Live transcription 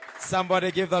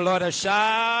Somebody give the Lord a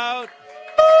shout.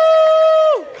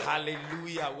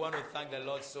 Hallelujah. I want to thank the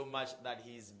Lord so much that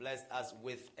He's blessed us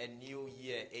with a new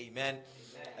year. Amen.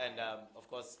 And of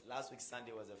course, last week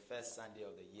Sunday was the first Sunday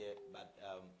of the year, but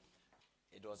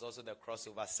it was also the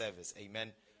crossover service.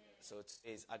 Amen. So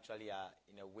today is actually,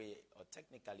 in a way, or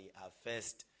technically, our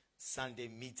first Sunday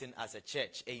meeting as a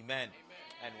church. Amen.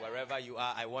 And wherever you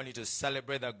are, I want you to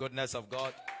celebrate the goodness of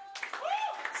God.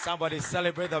 Somebody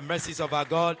celebrate the mercies of our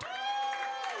God.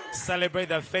 Celebrate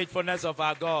the faithfulness of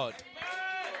our God.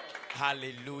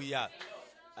 Hallelujah.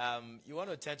 You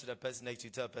want to turn to the person next to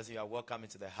you, tell the person you are welcome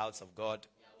into the house of God.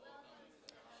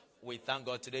 We thank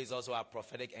God. Today is also our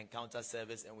prophetic encounter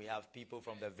service, and we have people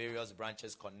from the various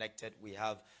branches connected. We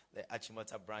have the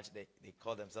Achimota branch. They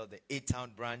call themselves the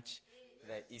A-Town branch,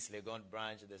 the East Legon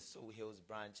branch, the Soul Hills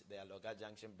branch, the Aloga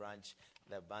Junction branch,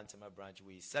 the Bantama branch.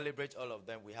 We celebrate all of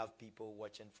them. We have people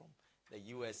watching from the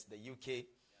US, the UK,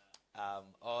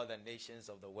 all the nations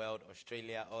of the world,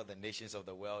 Australia, all the nations of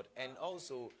the world. And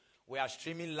also, we are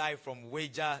streaming live from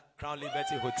Wager Crown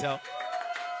Liberty Hotel,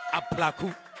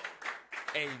 Aplaku.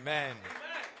 Amen.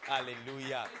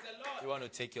 Hallelujah. You want to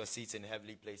take your seats in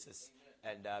heavenly places.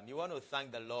 And you want to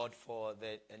thank the Lord for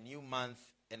a new month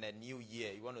and a new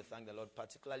year. You want to thank the Lord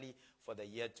particularly for the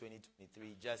year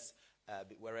 2023. Just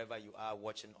wherever you are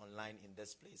watching online in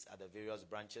this place at the various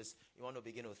branches, you want to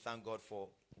begin to thank God for,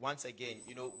 once again,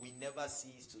 we never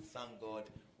cease to thank God.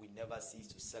 We never cease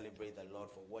to celebrate the Lord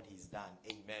for what He's done.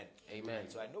 Amen. Amen.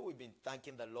 So I know we've been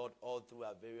thanking the Lord all through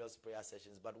our various prayer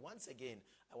sessions, but once again,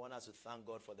 I want us to thank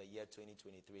God for the year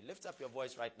 2023. Lift up your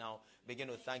voice right now. Begin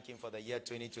to thank Him for the year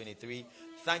 2023.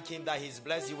 Thank Him that He's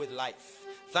blessed you with life.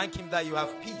 Thank Him that you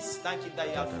have peace. Thank Him that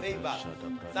you have favor.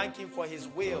 Thank Him for His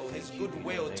will, His good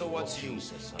will towards you.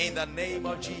 In the name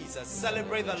of Jesus.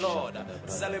 Celebrate the Lord.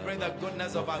 Celebrate the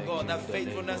goodness of our God, the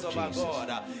faithfulness of our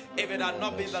God. If it had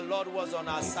not been the Lord was on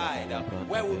our side,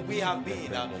 where would we have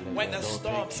been? When the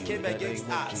storms came against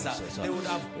us, they would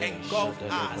have engulfed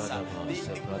us.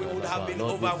 We would have been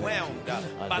overwhelmed.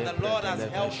 But the Lord has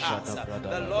helped us.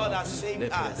 The Lord has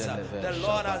saved us. The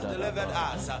Lord has delivered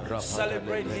us.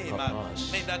 Celebrate Him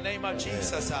in the name of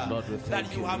Jesus.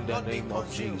 That you have not been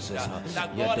confused.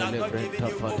 That God has not given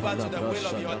you over to the will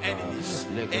of your enemies.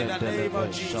 In the name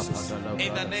of Jesus.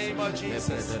 In the name of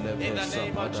Jesus. In the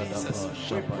name of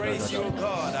Jesus. We praise you,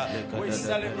 God. We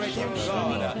celebrate you,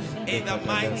 God. In the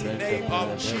mighty name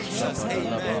of Jesus.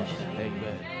 Amen.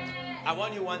 Amen. I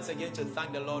want you once again to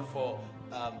thank the Lord for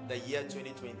the year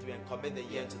 2023 and commit the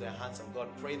year into the hands of God.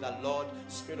 Pray that, Lord,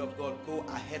 Spirit of God, go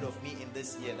ahead of me in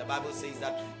this year. The Bible says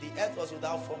that the earth was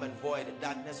without form and void.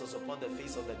 Darkness was upon the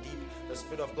face of the deep. The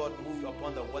Spirit of God moved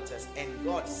upon the waters. And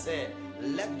God said,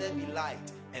 let there be light.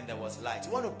 And there was light.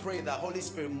 You want to pray that Holy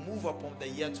Spirit move upon the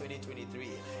year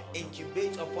 2023.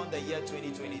 Incubate upon the year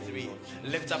 2023.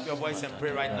 Lift up your voice and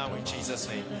pray right now in Jesus'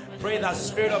 name. Pray that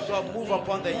Spirit of God move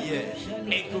upon the year.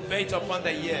 Incubate upon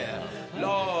the year.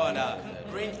 Lord,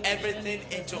 bring everything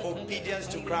into obedience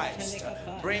to Christ.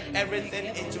 Bring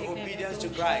everything into obedience to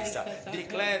Christ.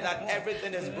 Declare that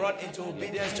everything is brought into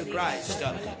obedience to Christ.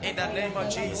 In the name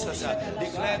of Jesus,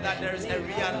 declare that there is a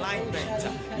realignment,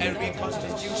 a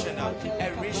reconstitution,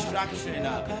 a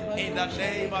restructuring in the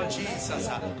name of Jesus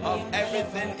of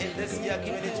everything in this year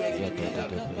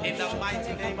 2023. In the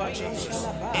mighty name of Jesus.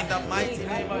 In the mighty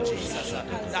name of Jesus.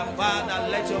 That Father,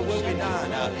 let your will be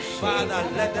done. Father,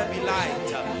 let there be light.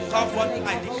 Comfort,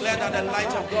 I declare that the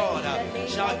light of God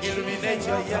shall illuminate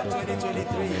your year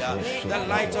 2023. The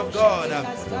light of God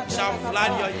shall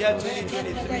flood your year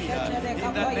 2023.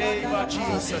 In the name of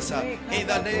Jesus. In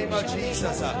the name of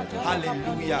Jesus.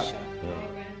 Hallelujah.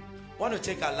 I want to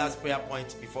take our last prayer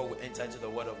point before we enter into the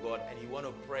Word of God, and you want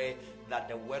to pray that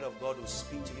the Word of God will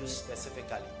speak to you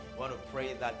specifically. You want to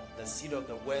pray that the seed of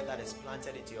the Word that is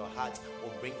planted into your heart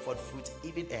will bring forth fruit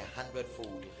even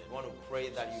 100-fold. You want to pray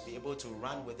that you'll be able to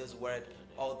run with this Word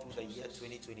all through the year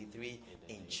 2023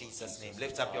 in Jesus' name.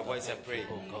 Lift up your voice and pray.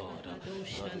 Oh God.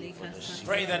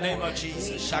 Pray in the name of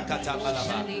Jesus. Shakata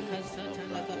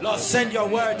balaba. Lord, send your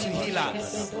word to heal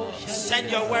us.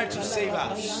 Send your word to save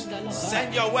us.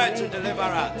 Send your word to deliver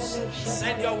us.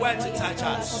 Send your word to touch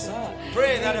us.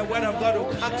 Pray that the word of God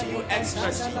will come to you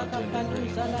expressly.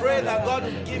 Pray that God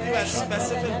will give you a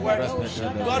specific word.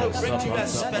 God will bring to you a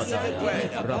specific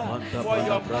word for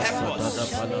your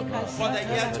purpose for the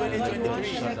year 2023.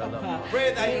 receive.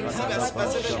 Pray that you receive a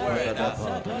specific word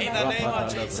in the name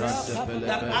of Jesus.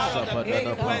 That out of the many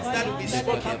words that will be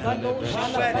spoken,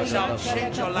 one word shall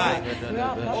change your life.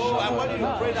 Oh, I want you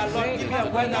to pray that, Lord, give me a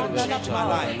word that will change my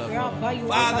life.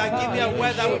 Father, give me a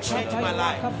word that will change my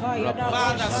life.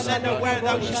 Father, send a word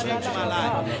that will change my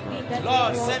life.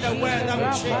 Lord, send a word that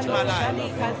will change my life.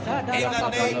 In the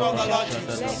name of the Lord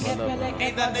Jesus. In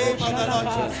the name of the Lord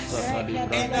Jesus.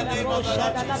 In the name of the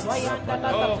Lord Jesus.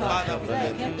 Oh, Father, we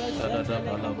thank you.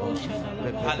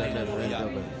 Hallelujah.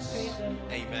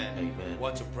 Amen. Amen.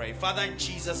 Want to pray. Father, in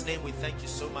Jesus' name, we thank you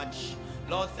so much.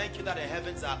 Lord, thank you that the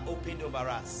heavens are opened over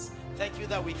us. Thank you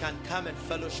that we can come and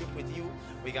fellowship with you.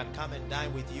 We can come and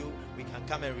dine with you. We can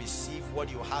come and receive what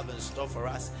you have in store for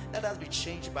us. Let us be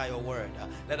changed by your word.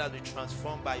 Let us be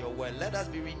transformed by your word. Let us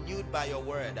be renewed by your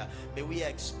word. May we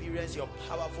experience your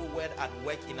powerful word at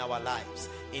work in our lives.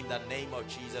 In the name of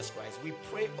Jesus Christ. We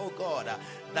pray, oh God,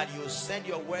 that you send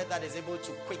your word that is able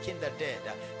to quicken the dead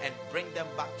and bring them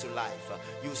back to life.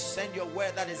 You send your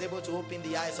word that is able to open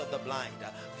the eyes of the blind.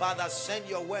 Father, send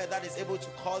your word that is able to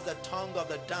cause the tongue of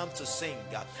the dumb to sing.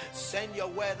 Send your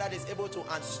word that is able to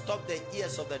unstop the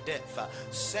ears of the deaf.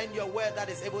 Send your word that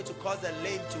is able to cause the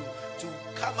lame to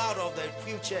come out of the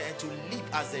future and to leap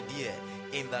as a deer.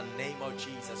 In the name of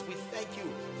Jesus, we thank you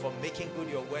for making good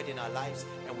your word in our lives,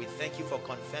 and we thank you for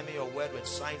confirming your word with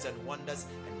signs and wonders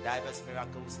and diverse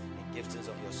miracles and giftings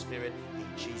of your spirit. In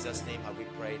Jesus' name have we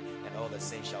prayed, and all the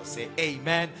saints shall say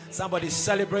amen. Somebody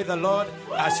celebrate the Lord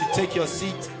as you take your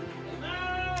seat.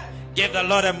 Give the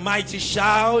Lord a mighty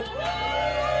shout.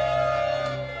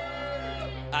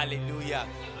 Hallelujah.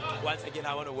 Once again,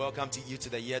 I want to welcome you to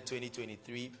the year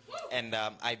 2023. And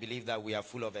I believe that we are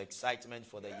full of excitement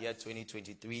for the year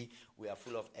 2023. We are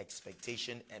full of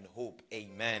expectation and hope.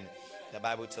 Amen. The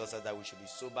Bible tells us that we should be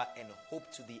sober and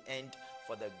hope to the end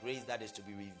for the grace that is to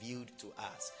be revealed to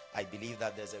us. I believe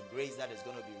that there's a grace that is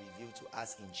going to be revealed to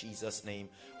us in Jesus' name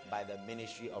by the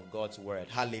ministry of God's word.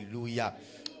 Hallelujah.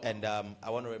 And I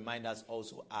want to remind us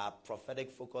also, our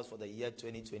prophetic focus for the year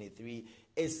 2023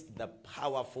 is the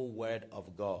powerful word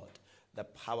of God. The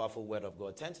powerful word of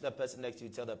God. Turn to the person next to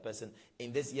you, tell the person,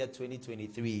 in this year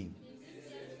 2023,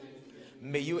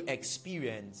 may you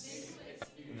experience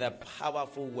the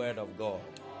powerful word of God.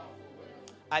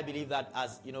 I believe that,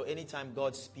 as you know, anytime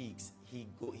God speaks, he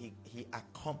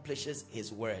accomplishes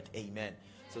his word. Amen.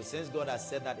 So since God has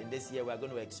said that in this year we are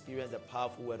going to experience the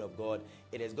powerful word of God,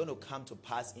 it is going to come to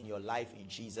pass in your life in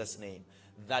Jesus' name,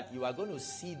 that you are going to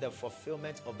see the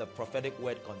fulfillment of the prophetic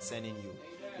word concerning you.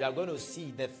 You are going to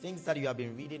see the things that you have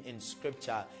been reading in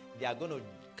scripture. They are going to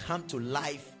come to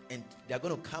life, and they are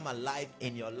going to come alive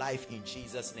in your life in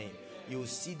Jesus' name. You will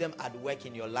see them at work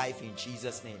in your life in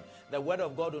Jesus' name. The word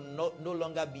of God will no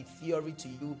longer be theory to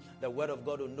you. The word of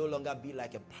God will no longer be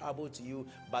like a parable to you,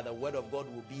 but the word of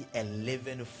God will be a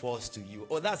living force to you.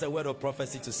 Oh, that's a word of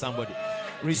prophecy to somebody.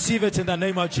 Receive it in the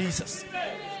name of Jesus.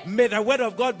 May the word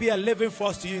of God be a living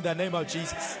force to you in the name of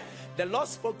Jesus. The Lord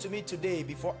spoke to me today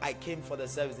before I came for the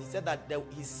service. He said that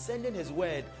he's sending his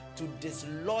word to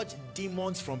dislodge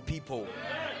demons from people.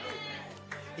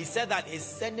 He said that he's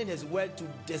sending his word to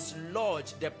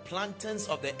dislodge the plantains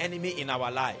of the enemy in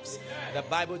our lives. The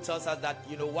Bible tells us that,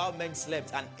 while men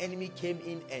slept, an enemy came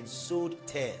in and sowed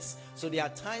tares. So there are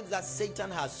times that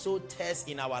Satan has sowed tares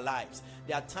in our lives.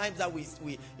 There are times that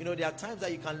there are times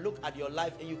that you can look at your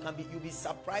life and you'll be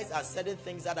surprised at certain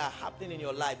things that are happening in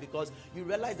your life, because you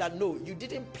realize that no, you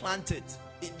didn't plant it.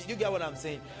 Did you get what I'm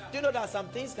saying? Do you know that some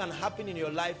things can happen in your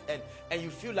life and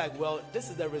you feel like, well, this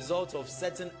is the result of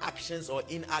certain actions or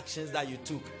inactions that you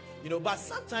took? But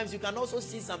sometimes you can also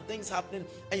see some things happening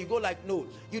and you go like, no,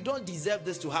 you don't deserve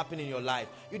this to happen in your life.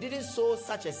 You didn't sow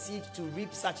such a seed to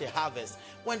reap such a harvest.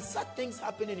 When such things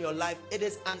happen in your life, it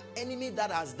is an enemy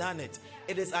that has done it.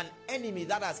 It is an enemy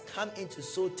that has come in to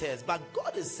sow tares. But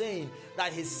God is saying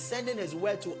that he's sending his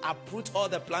word to uproot all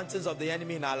the plantings of the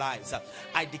enemy in our lives.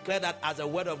 I declare that as the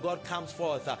word of God comes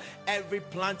forth, every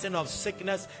planting of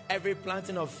sickness, every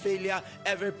planting of failure,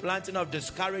 every planting of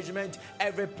discouragement,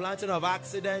 every planting of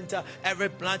accident, every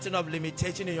planting of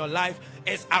limitation in your life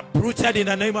is uprooted in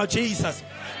the name of Jesus.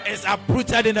 It's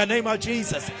uprooted in the name of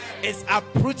Jesus. It's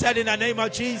uprooted in the name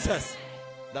of Jesus.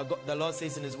 The Lord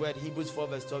says in his word, Hebrews 4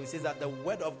 verse 12, he says that the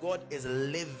word of God is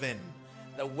living.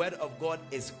 The word of God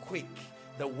is quick.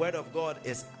 The word of God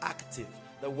is active.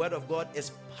 The word of God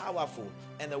is powerful.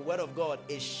 And the word of God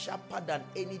is sharper than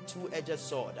any two-edged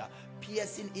sword,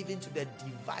 piercing even to the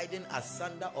dividing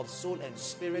asunder of soul and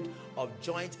spirit, of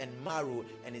joint and marrow.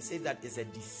 And it says that it's a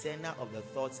discerner of the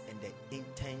thoughts and the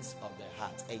intents of the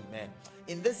heart. Amen.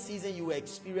 In this season, you will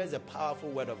experience the powerful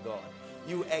word of God.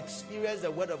 You experience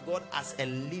the word of God as a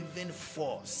living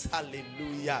force.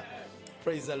 Hallelujah.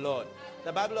 Praise the Lord.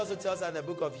 The Bible also tells us in the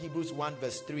book of Hebrews 1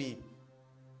 verse 3.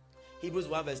 Hebrews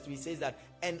 1 verse 3 says that,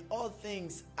 and all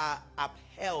things are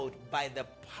upheld by the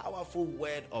powerful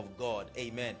word of God.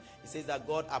 Amen. It says that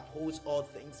God upholds all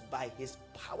things by his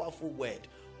powerful word.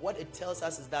 What it tells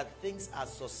us is that things are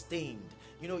sustained.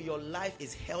 You know, your life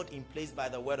is held in place by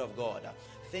the word of God.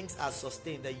 Things are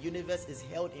sustained. The universe is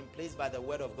held in place by the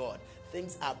word of God.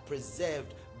 Things are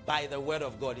preserved by the word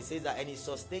of God. He says that, and he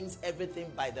sustains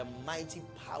everything by the mighty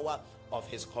power of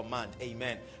his command.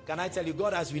 Amen. Can I tell you,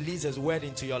 God has released his word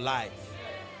into your life.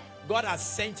 God has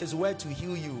sent his word to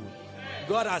heal you.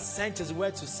 God has sent his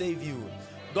word to save you.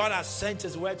 God has sent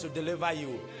his word to deliver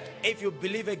you. If you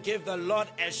believe it, give the Lord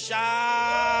a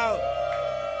shout.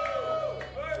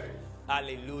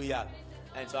 Hallelujah.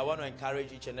 And so I want to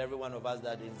encourage each and every one of us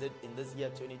that in this year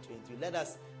 2023, let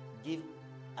us give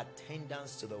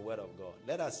attendance to the word of God.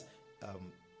 Let us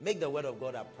make the word of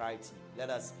God a priority. Let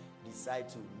us decide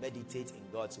to meditate in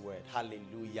God's word.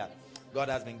 Hallelujah. God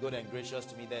has been good and gracious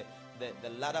to me. The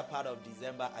latter part of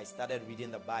December, I started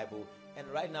reading the Bible, and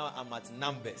right now I'm at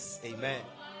Numbers. Amen.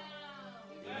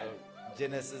 You know,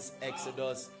 Genesis,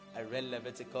 Exodus, I read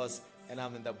Leviticus, and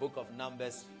I'm in the book of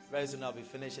Numbers. Very soon I'll be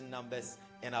finishing Numbers,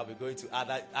 and I'll be going to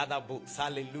other books.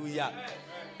 Hallelujah.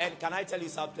 And can I tell you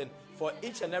something? For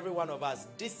each and every one of us,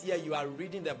 this year you are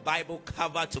reading the Bible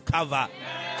cover to cover.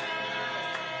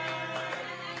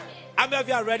 How many of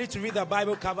you are ready to read the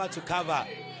Bible cover to cover?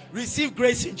 Receive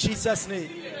grace in Jesus' name.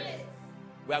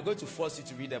 We are going to force you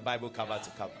to read the Bible cover to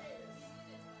cover.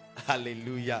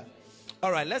 Hallelujah.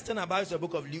 All right, let's turn our Bibles to the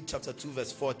book of Luke chapter 2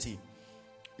 verse 40.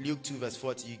 Luke 2 verse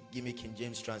 40. You give me King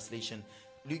James translation.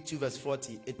 Luke 2 verse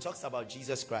 40. It talks about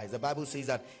Jesus Christ. The Bible says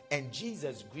that, and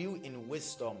Jesus grew in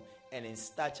wisdom and in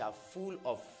stature, full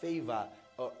of favor.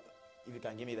 Or if you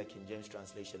can give me the King James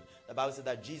translation. The Bible says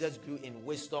that Jesus grew in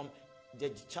wisdom. The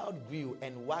child grew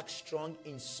and waxed strong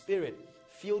in spirit,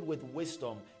 filled with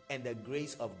wisdom, and the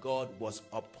grace of God was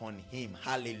upon him.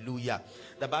 Hallelujah.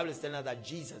 The Bible is telling us that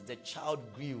Jesus, the child,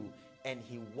 grew and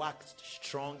he waxed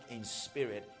strong in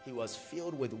spirit. He was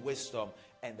filled with wisdom,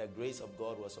 and the grace of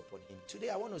God was upon him. Today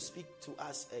I want to speak to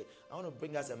us, I want to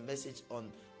bring us a message on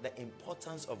the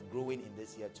importance of growing in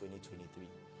this year 2023.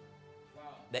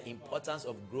 The importance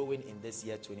of growing in this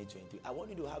year 2023. I want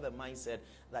you to have a mindset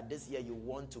that this year you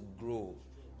want to grow.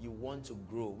 You want to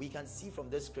grow. We can see from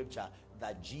this scripture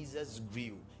that Jesus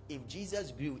grew. If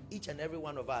Jesus grew, each and every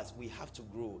one of us, we have to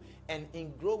grow. And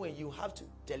in growing, you have to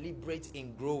deliberate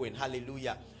in growing.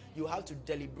 Hallelujah. You have to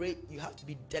deliberate. You have to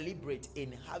be deliberate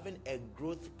in having a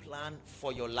growth plan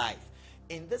for your life.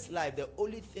 In this life, the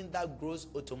only thing that grows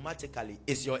automatically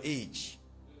is your age.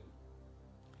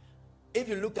 If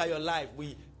you look at your life,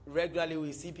 we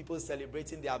see people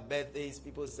celebrating their birthdays.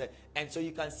 People say, and so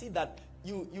you can see that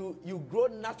you grow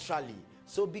naturally.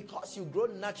 So because you grow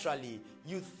naturally,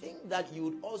 you think that you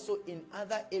would also, in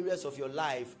other areas of your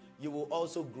life, you will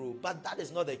also grow. But that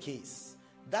is not the case.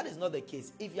 That is not the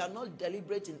case. If you are not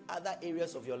deliberate in other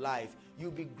areas of your life,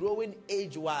 you'll be growing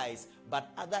age-wise, but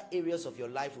other areas of your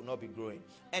life will not be growing.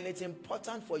 And it's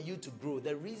important for you to grow.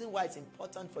 The reason why it's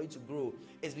important for you to grow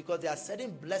is because there are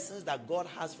certain blessings that God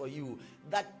has for you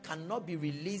that cannot be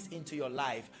released into your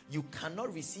life. You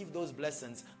cannot receive those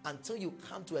blessings until you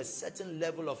come to a certain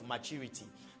level of maturity.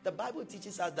 The Bible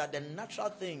teaches us that the natural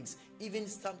things even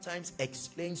sometimes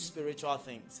explain spiritual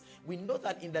things. We know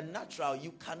that in the natural,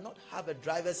 you cannot have a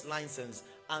driver's license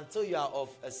until you are of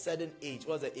a certain age.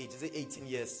 What's the age? Is it 18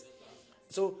 years?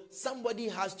 So somebody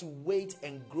has to wait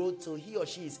and grow till he or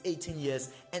she is 18 years,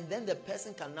 and then the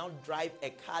person can now drive a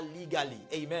car legally.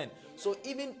 Amen. So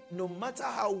even no matter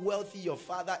how wealthy your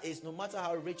father is, no matter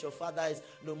how rich your father is,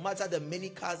 no matter the many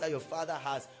cars that your father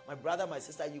has, my brother, my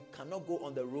sister, you cannot go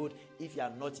on the road if you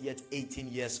are not yet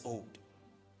 18 years old.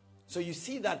 So you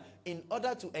see that in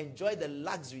order to enjoy the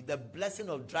luxury, the blessing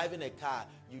of driving a car,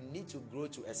 you need to grow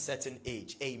to a certain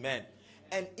age. Amen.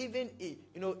 And even, if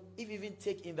you even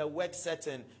take in the work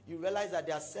setting, you realize that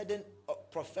there are certain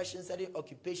professions, certain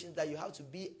occupations that you have to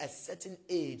be a certain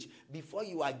age before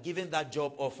you are given that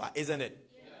job offer, isn't it?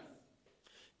 Yeah.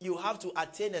 You have to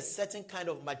attain a certain kind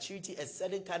of maturity, a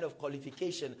certain kind of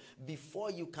qualification before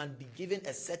you can be given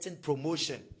a certain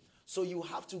promotion. So you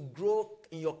have to grow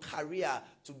in your career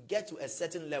to get to a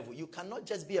certain level. You cannot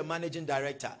just be a managing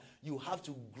director. You have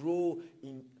to grow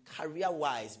in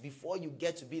career-wise before you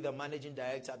get to be the managing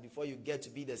director, before you get to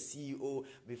be the CEO,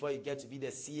 before you get to be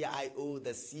the CIO, the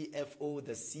CFO,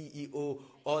 the CEO,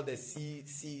 or the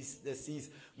Cs.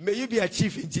 May you be a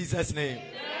chief in Jesus' name.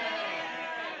 Yes.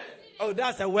 Oh,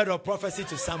 that's a word of prophecy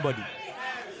to somebody.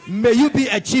 May you be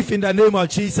a chief in the name of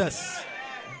Jesus.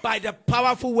 By the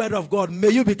powerful word of God, may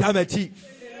you become a chief.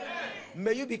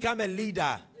 May you become a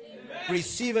leader.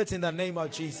 Receive it in the name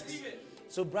of Jesus.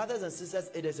 So brothers and sisters,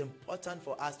 it is important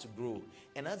for us to grow.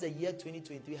 And as the year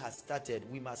 2023 has started,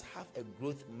 we must have a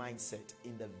growth mindset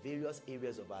in the various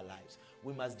areas of our lives.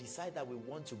 We must decide that we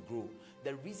want to grow.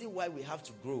 The reason why we have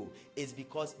to grow is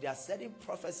because there are certain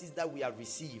prophecies that we have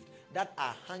received that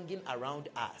are hanging around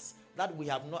us, that we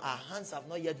have not, our hands have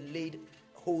not yet laid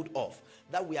hold of,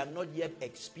 that we are not yet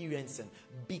experiencing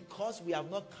because we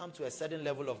have not come to a certain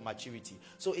level of maturity.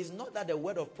 So it's not that the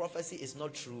word of prophecy is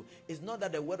not true. It's not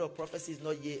that the word of prophecy is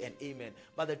not yea and amen.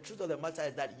 But the truth of the matter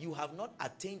is that you have not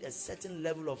attained a certain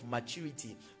level of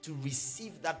maturity to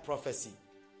receive that prophecy.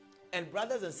 And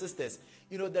brothers and sisters,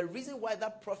 you know, the reason why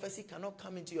that prophecy cannot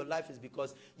come into your life is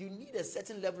because you need a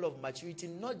certain level of maturity,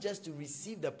 not just to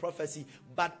receive the prophecy,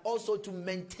 but also to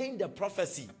maintain the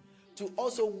prophecy, to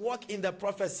also walk in the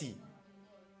prophecy.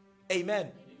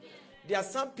 Amen. There are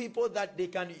some people that they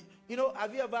can, you know,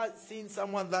 have you ever seen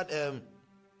someone that,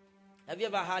 have you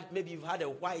ever had, maybe you've had a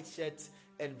white shirt,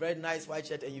 and very nice white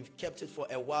shirt, and you've kept it for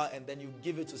a while, and then you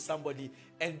give it to somebody,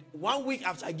 and 1 week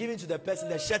after giving to the person,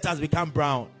 the shirt has become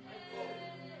brown.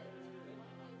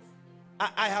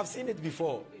 I have seen it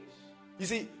before. You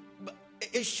see,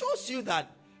 it shows you that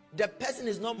the person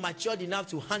is not matured enough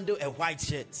to handle a white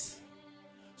shirt.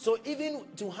 So even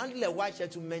to handle a white shirt,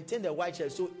 to maintain the white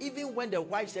shirt, so even when the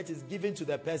white shirt is given to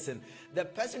the person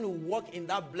will walk in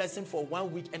that blessing for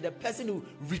 1 week, and the person will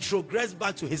retrogress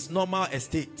back to his normal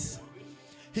estate.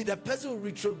 The person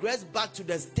will retrogress back to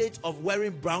the state of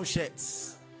wearing brown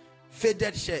shirts,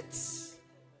 faded shirts.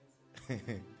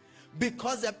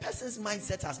 Because the person's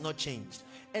mindset has not changed.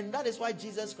 And that is why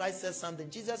Jesus Christ says something.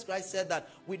 Jesus Christ said that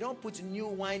we don't put new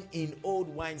wine in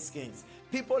old wineskins.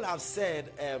 People have said,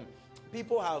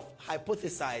 people have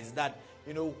hypothesized that,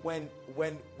 you know, when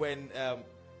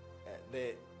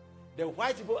the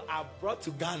white people are brought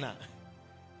to Ghana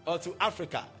or to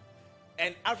Africa,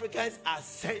 and Africans are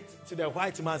sent to the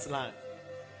white man's land,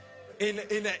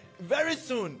 very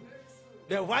soon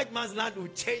the white man's land will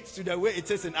change to the way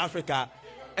it is in Africa,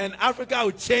 and Africa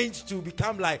will change to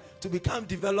become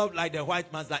developed like the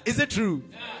white man's land. Is it true?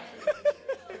 Yeah.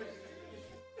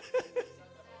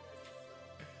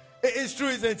 It is true,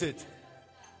 isn't it?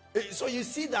 So you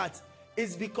see that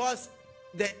it's because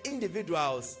the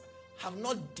individuals have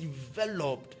not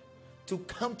developed to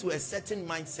come to a certain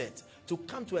mindset, to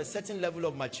come to a certain level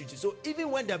of maturity. So even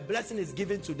when the blessing is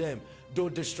given to them, they'll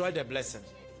destroy the blessing.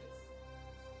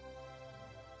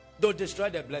 They'll destroy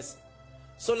the blessing.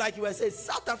 So like you were saying,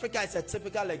 South Africa is a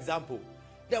typical example.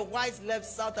 The whites left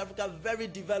South Africa very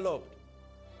developed.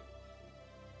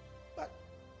 But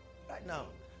right now,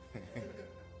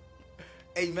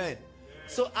 amen.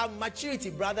 So our maturity,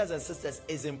 brothers and sisters,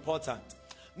 is important.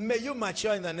 May you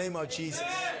mature in the name of Jesus.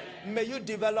 May you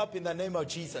develop in the name of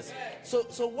Jesus.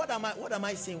 So what am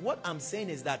I saying? What I'm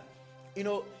saying is that, you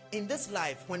know, in this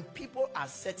life, when people are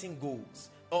setting goals,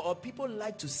 or people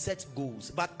like to set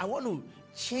goals, but I want to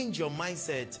change your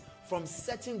mindset from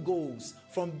setting goals,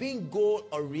 from being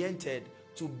goal-oriented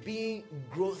to being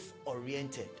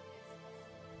growth-oriented.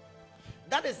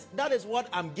 That is what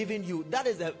I'm giving you. That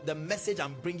is the message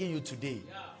I'm bringing you today.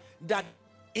 Yeah. That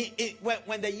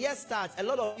when the year starts, a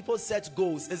lot of people set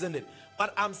goals, isn't it?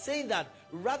 But I'm saying that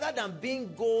rather than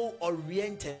being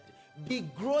goal-oriented, be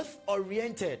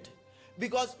growth-oriented.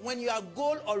 Because when you are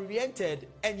goal-oriented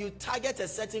and you target a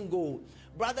certain goal,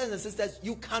 brothers and sisters,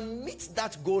 you can meet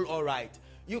that goal all right.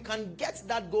 You can get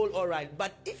that goal all right.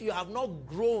 But if you have not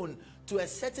grown to a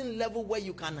certain level where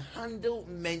you can handle,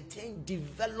 maintain,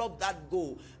 develop that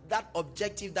goal, that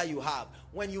objective that you have,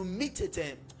 when you meet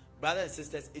it, brothers and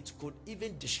sisters, it could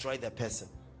even destroy the person.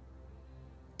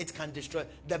 It can destroy,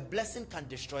 the blessing can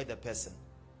destroy the person.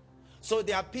 So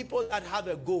there are people that have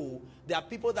a goal. There are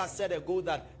people that set a goal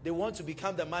that they want to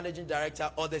become the managing director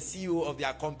or the CEO of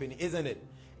their company, isn't it?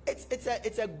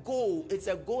 It's a goal. It's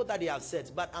a goal that they have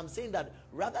set. But I'm saying that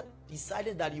rather than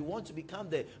deciding that you want to become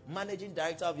the managing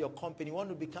director of your company, you want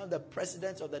to become the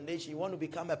president of the nation, you want to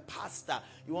become a pastor,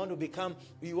 you want to become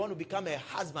a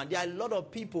husband. There are a lot of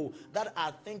people that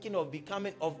are thinking of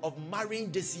becoming of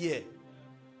marrying this year.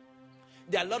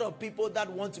 There are a lot of people that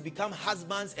want to become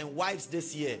husbands and wives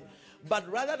this year. But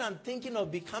rather than thinking of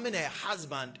becoming a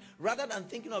husband, rather than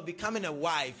thinking of becoming a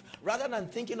wife, rather than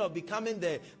thinking of becoming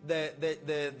a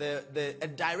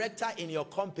director in your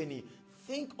company,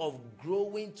 think of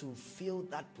growing to fill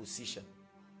that position.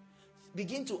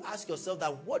 begin to ask yourself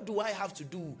that, what do I have to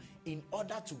do in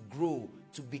order to grow,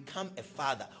 to become a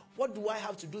father? What do I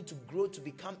have to do to grow, to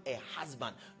become a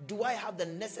husband? Do I have the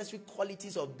necessary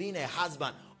qualities of being a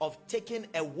husband, of taking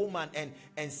a woman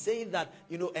and saying that,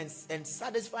 and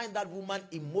satisfying that woman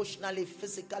emotionally,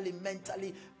 physically,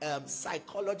 mentally,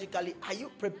 psychologically? Are you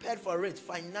prepared for it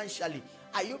financially?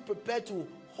 Are you prepared to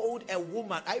hold a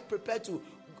woman? Are you prepared to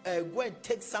go and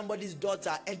take somebody's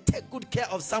daughter and take good care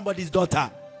of somebody's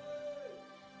daughter?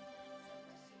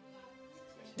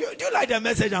 Do you like the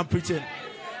message I'm preaching?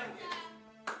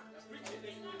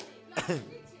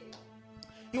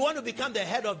 You want to become the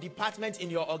head of department in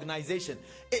your organization.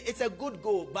 It's a good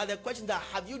goal, but the question is,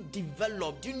 have you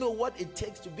developed? Do you know what it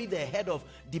takes to be the head of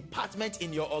department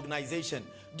in your organization?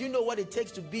 Do you know what it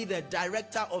takes to be the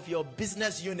director of your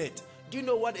business unit? Do you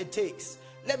know what it takes?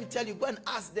 Let me tell you, go and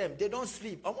ask them. They don't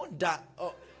sleep. I'm on that.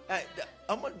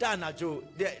 I'm on that, Joe.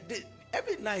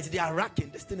 Every night they are racking.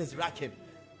 This thing is racking.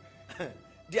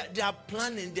 They are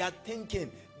planning. They are thinking.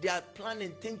 They are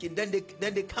planning, thinking. Then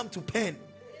they come to pen.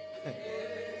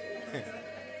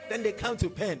 Then they come to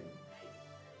pen.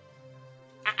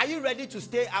 Are you ready to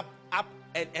stay up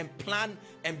and plan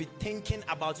and be thinking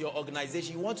about your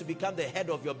organization? You want to become the head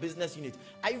of your business unit.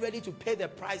 Are you ready to pay the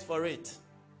price for it?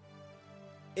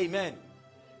 Amen.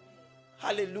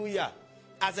 Hallelujah.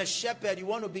 As a shepherd, you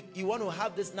want to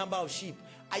have this number of sheep.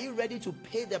 Are you ready to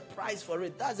pay the price for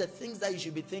it? That's the things that you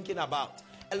should be thinking about.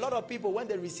 A lot of people, when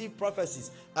they receive prophecies,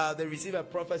 they receive a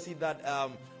prophecy that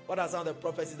what are some of the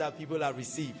prophecies that people have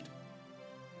received?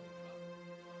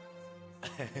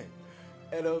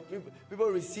 People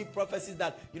receive prophecies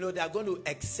that they are going to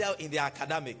excel in their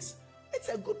academics. It's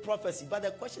a good prophecy, but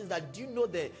the question is that, do you know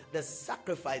the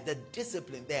sacrifice, the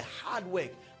discipline, the hard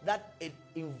work that it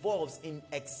involves in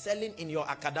excelling in your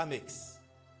academics?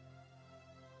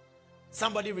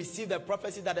 Somebody received a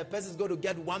prophecy that a person is going to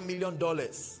get $1 million.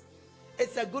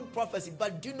 It's a good prophecy,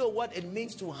 but do you know what it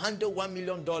means to handle $1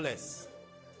 million?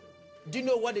 Do you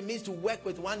know what it means to work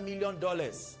with $1 million?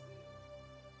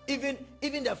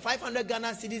 Even the 500 Ghana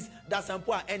cedis that some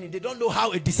people are earning, they don't know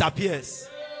how it disappears.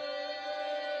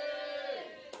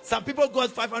 Some people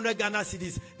got 500 Ghana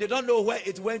cedis, they don't know where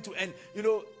it went to, and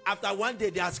after one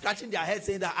day they are scratching their head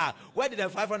saying that, where did the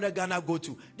 500 Ghana go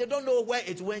to? They don't know where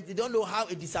it went, they don't know how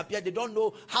it disappeared, they don't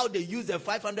know how they use the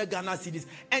 500 Ghana cedis,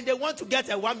 and they want to get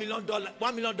a $1 million.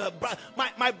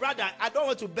 My brother, I don't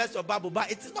want to burst your bubble,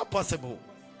 but it is not possible.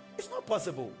 It's not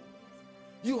possible.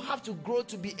 You have to grow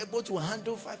to be able to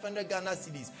handle 500 Ghana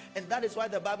cedis. And that is why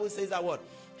the Bible says that what?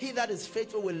 He that is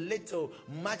faithful with little,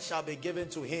 much shall be given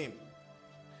to him.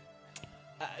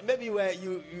 Maybe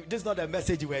this is not the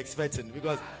message you were expecting,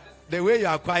 because the way you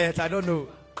are quiet, I don't know.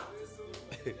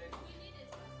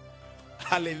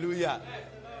 Hallelujah.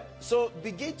 So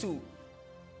begin to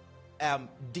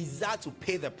desire to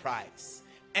pay the price,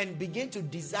 and begin to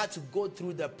desire to go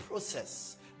through the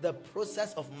process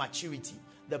of maturity,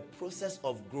 the process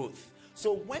of growth.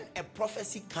 So when a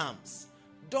prophecy comes,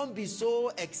 don't be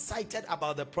so excited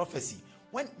about the prophecy.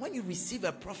 When you receive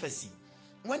a prophecy,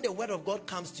 when the word of God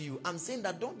comes to you, I'm saying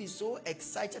that don't be so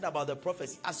excited about the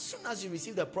prophecy. As soon as you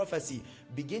receive the prophecy,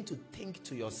 begin to think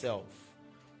to yourself,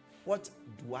 what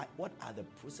are the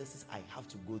processes I have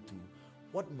to go through?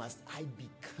 What must I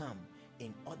become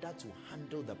in order to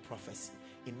handle the prophecy,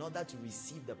 in order to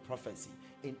receive the prophecy,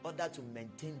 in order to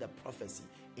maintain the prophecy,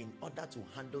 in order to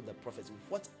handle the prophecy?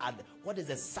 What is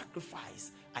the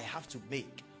sacrifice I have to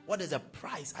make? What is the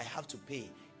price I have to pay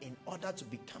in order to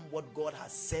become what God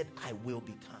has said I will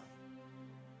become?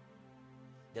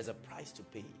 There's a price to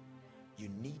pay. You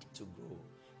need to grow.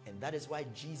 And that is why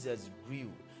Jesus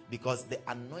grew, because the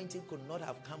anointing could not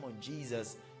have come on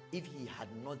Jesus if he had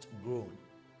not grown.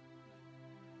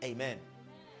 Amen.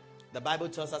 The Bible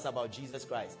tells us about Jesus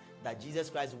Christ, that Jesus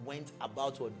Christ went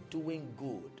about doing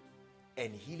good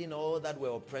and healing all that were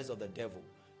oppressed of the devil.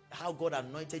 How God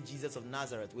anointed Jesus of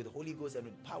Nazareth with Holy Ghost and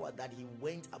with power, that he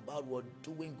went about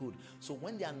doing good. So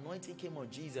when the anointing came on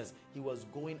Jesus, he was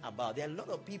going about. There are a lot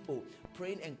of people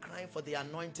praying and crying for the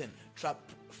anointing,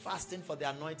 fasting for the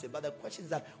anointing. But the question is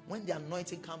that when the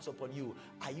anointing comes upon you,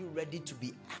 are you ready to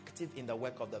be active in the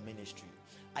work of the ministry?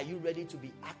 Are you ready to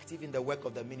be active in the work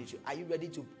of the ministry? Are you ready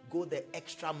to go the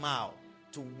extra mile,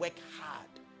 to work hard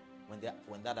when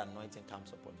that anointing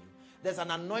comes upon you? There's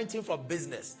an anointing for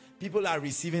business. People are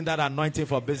receiving that anointing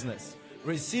for business.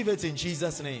 Receive it in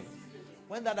Jesus' name.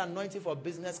 When that anointing for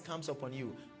business comes upon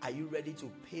you, are you ready to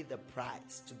pay the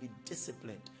price, to be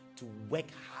disciplined, to work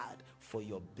hard for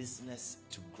your business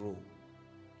to grow?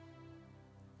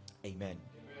 Amen.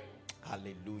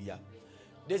 Hallelujah.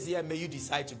 This year, may you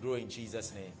decide to grow in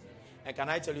Jesus' name. And can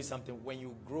I tell you something? When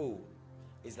you grow,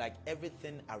 it's like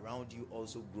everything around you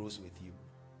also grows with you.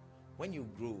 When you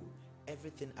grow,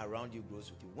 everything around you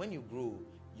grows with you. When you grow,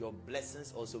 your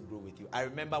blessings also grow with you. I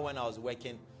remember when I was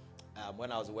working,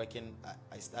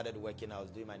 I started working, I was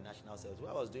doing my national service.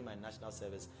 When I was doing my national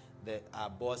service, our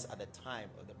boss at the time,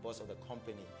 or the boss of the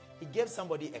company, he gave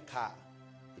somebody a car.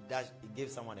 He gave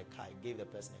someone a car. He gave the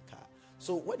person a car.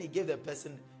 So when he gave the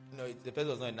person, the person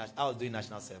was not in I was doing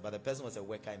national service, but the person was a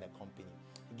worker in the company.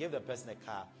 He gave the person a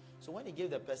car. So when he gave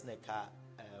the person a car,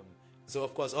 so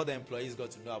of course all the employees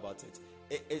got to know about it,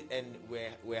 and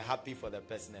we're happy for the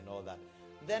person and all that.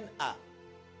 Then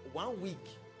 1 week,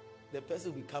 the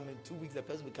person will be coming. 2 weeks, the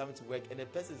person will be coming to work, and the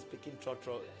person is picking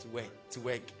trotro to work.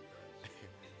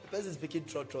 The person is picking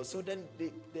trotro. So then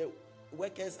the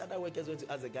other workers went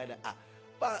to ask the guy that,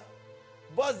 but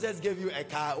boss just gave you a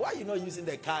car. Why are you not using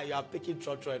the car? You are picking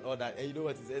trotro and all that. And you know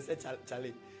what he said? He said,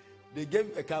 Charlie, they gave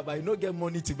you a car, but you don't get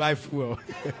money to buy fuel.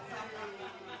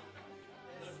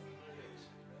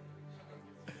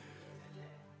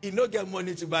 He don't get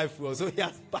money to buy fuel, so he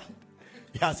has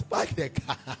parked the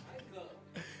car.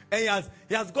 And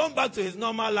he has gone back to his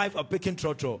normal life of picking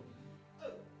trotro.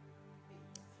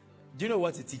 Do you know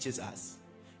what it teaches us?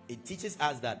 It teaches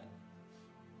us that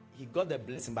he got the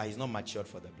blessing, but he's not matured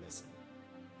for the blessing.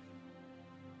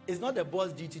 It's not the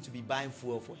boss' duty to be buying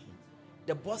fuel for him.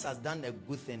 The boss has done a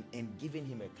good thing in giving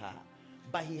him a car,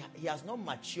 but he has not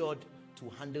matured to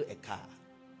handle a car.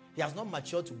 He has not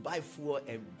matured to buy fuel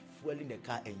and fueling the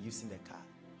car and using the car.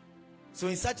 So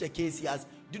in such a case, he has.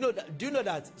 Do you know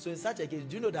that? So in such a case,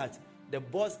 do you know that the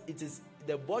boss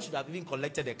should have even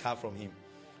collected the car from him,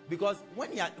 because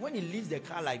when he leaves the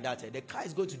car like that, the car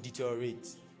is going to deteriorate.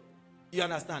 You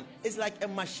understand? It's like a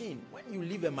machine. When you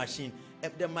leave a machine,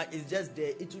 it's just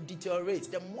there. It will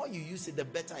deteriorate. The more you use it, the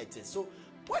better it is. So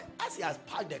as he has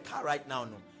parked the car right now,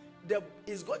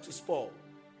 it's going to spoil.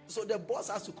 So the boss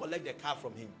has to collect the car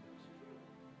from him.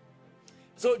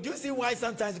 So do you see why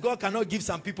sometimes God cannot give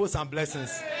some people some blessings?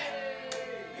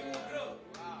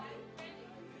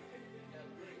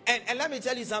 And let me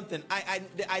tell you something.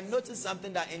 I noticed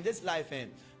something, that in this life,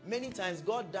 many times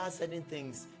God does certain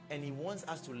things and he wants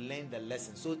us to learn the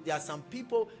lesson. So there are some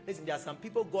people,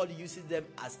 God uses them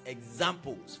as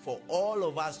examples for all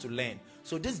of us to learn.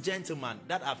 So this gentleman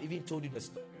that I've even told you the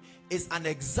story is an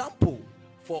example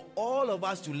for all of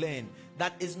us to learn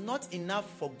that is not enough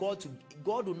for God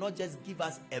will not just give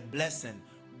us a blessing.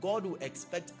 God will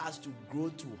expect us to grow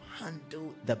to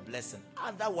handle the blessing.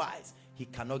 Otherwise, he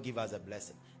cannot give us a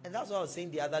blessing. And that's what I was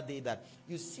saying the other day, that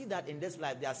you see that in this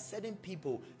life, there are certain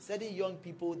people, certain young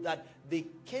people, that they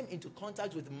came into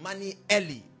contact with money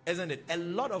early, isn't it? A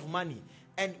lot of money.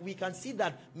 And we can see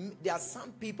that there are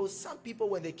some people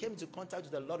when they came into contact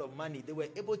with a lot of money, they were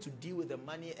able to deal with the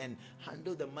money and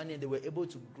handle the money, and they were able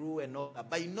to grow and all that.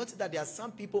 But you notice that there are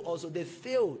some people also, they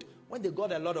failed when they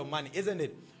got a lot of money, isn't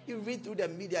it? You read through the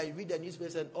media, you read the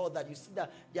newspapers and all that, you see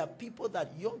that there are people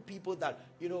that, young people that,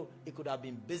 it could have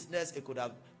been business, it could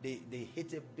have, they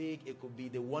hit it big, it could be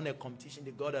they won a competition,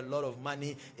 they got a lot of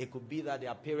money, it could be that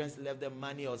their parents left them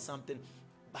money or something.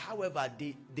 However,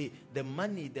 the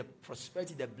money, the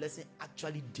prosperity, the blessing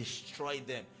actually destroyed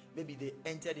them. Maybe they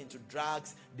entered into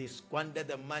drugs, they squandered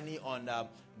the money on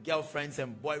girlfriends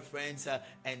and boyfriends,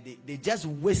 and they just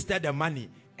wasted the money.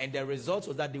 And the result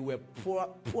was that they were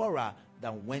poorer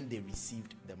than when they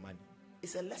received the money.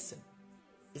 It's a lesson.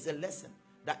 It's a lesson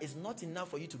that is not enough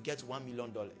for you to get $1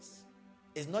 million.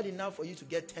 It's not enough for you to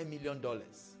get $10 million.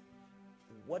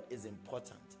 What is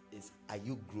important is, are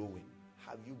you growing?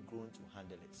 Have you grown to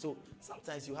handle it? So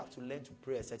sometimes you have to learn to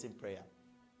pray a certain prayer.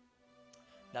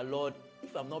 That, Lord,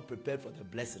 if I'm not prepared for the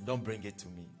blessing, don't bring it to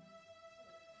me.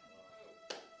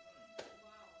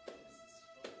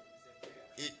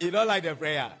 You don't like the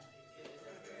prayer?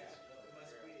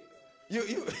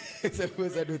 You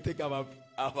suppose I don't think about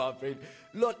praying.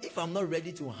 Lord, if I'm not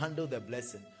ready to handle the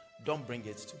blessing, don't bring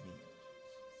it to me.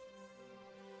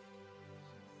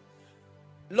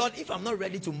 Lord, if I'm not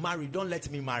ready to marry, don't let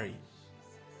me marry.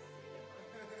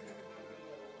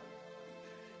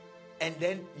 And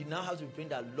then you now have to pray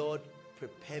that, Lord,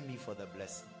 prepare me for the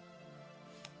blessing.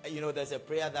 There's a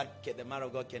prayer that the man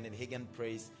of God, Kenneth Hagin,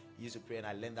 prays. He used to pray, and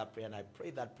I learned that prayer, and I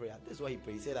prayed that prayer. This is what he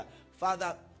prayed. He said that,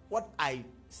 Father, what I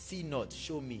see not,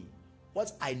 show me.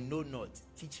 What I know not,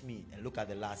 teach me. And look at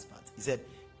the last part. He said,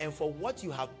 and for what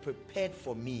you have prepared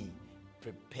for me,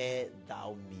 prepare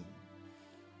thou me.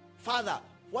 Father,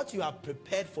 what you have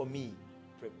prepared for me,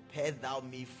 prepare thou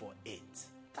me for it.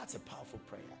 That's a powerful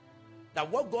prayer.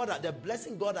 That the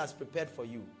blessing God has prepared for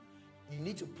you, you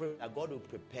need to pray that God will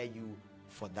prepare you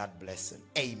for that blessing.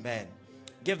 Amen.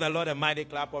 Give the Lord a mighty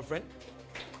clap, offering.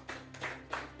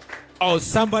 Oh,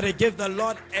 somebody give the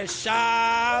Lord a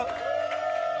shout.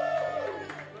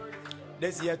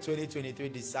 This year 2023,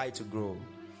 decide to grow.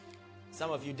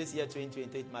 Some of you, this year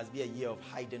 2023, it must be a year of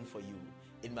hiding for you.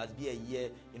 It must be a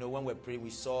year, when we pray, we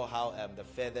saw how the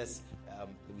feathers,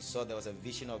 we saw there was a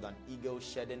vision of an eagle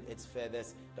shedding its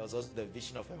feathers. There was also the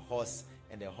vision of a horse,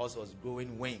 and the horse was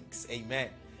growing wings. Amen.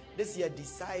 This year,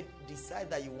 decide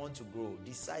that you want to grow.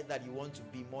 Decide that you want to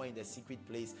be more in the secret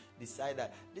place. Decide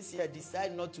that this year,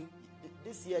 decide not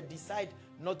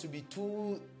to be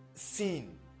too seen.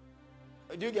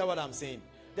 Do you get what I'm saying?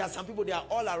 There are some people, they are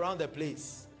all around the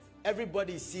place.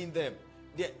 Everybody is seeing them.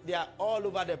 They are all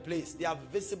over the place. They are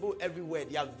visible everywhere.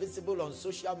 They are visible on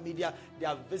social media. They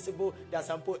are visible. There are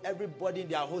some people, everybody in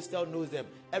their hostel knows them.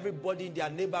 Everybody in their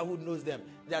neighborhood knows them.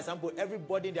 There are some people,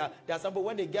 everybody in there are some people,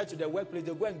 when they get to the workplace,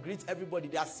 they go and greet everybody.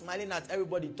 They are smiling at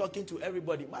everybody, talking to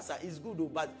everybody. Master, it's good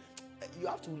though, but you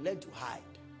have to learn to hide.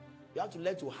 You have to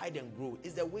learn to hide and grow.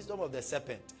 It's the wisdom of the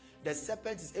serpent. The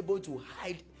serpent is able to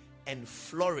hide and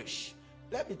flourish.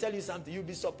 Let me tell you something. You'll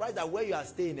be surprised that where you are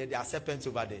staying, there are serpents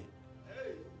over there.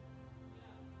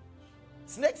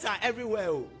 Snakes are everywhere.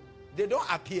 Oh. They don't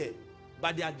appear,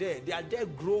 but they are there. They are there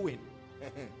growing.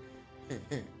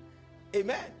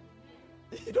 Amen.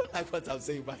 You don't like what I'm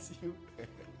saying, but you.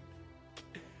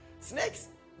 Snakes,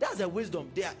 that's a wisdom.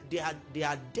 They are there. They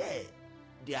are there.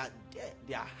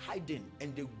 They are hiding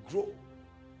and they grow.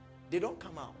 They don't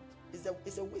come out.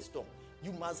 It's a wisdom.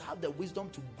 You must have the wisdom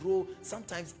to grow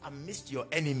sometimes amidst your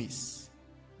enemies.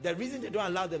 The reason they don't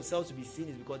allow themselves to be seen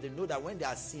is because they know that when they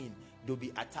are seen, they'll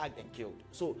be attacked and killed.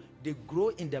 So they grow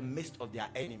in the midst of their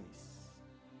enemies.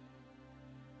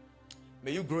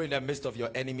 May you grow in the midst of your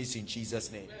enemies in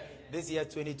Jesus' name. This year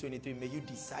 2023, may you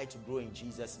decide to grow in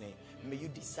Jesus' name. May you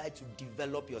decide to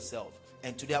develop yourself.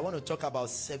 And today I want to talk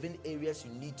about 7 areas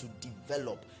you need to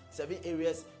develop. 7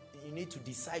 areas you need to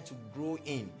decide to grow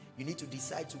in. You need to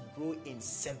decide to grow in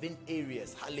 7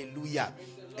 areas. Hallelujah.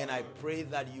 And I pray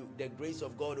that the grace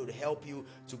of God would help you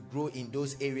to grow in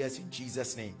those areas in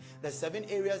Jesus' name. The 7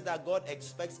 areas that God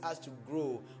expects us to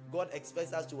grow. God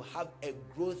expects us to have a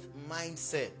growth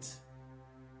mindset.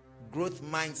 Growth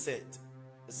mindset.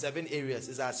 The 7 areas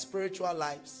is our spiritual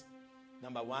lives.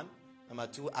 Number 1. Number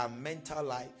 2, our mental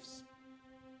lives.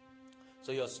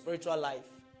 So your spiritual life,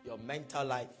 your mental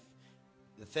life.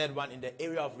 The 3rd one in the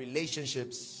area of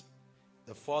relationships.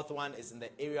 The 4th one is in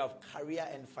the area of career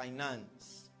and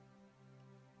finance.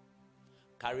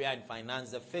 Career and finance.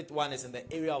 The 5th one is in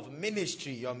the area of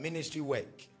ministry, your ministry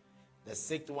work. The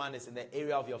 6th one is in the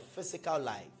area of your physical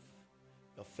life.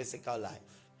 Your physical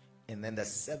life. And then the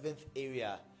 7th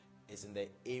area is in the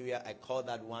area, I call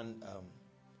that one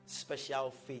special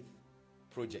faith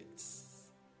projects.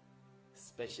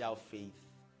 Special faith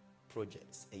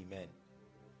projects. Amen.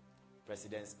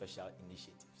 President Special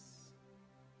Initiatives.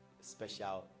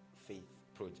 Special faith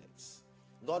projects.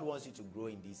 God wants you to grow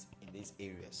in these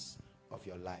areas of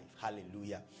your life.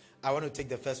 Hallelujah. I want to take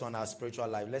the first one, our spiritual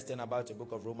life. Let's turn about the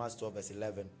book of Romans 12 verse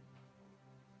 11.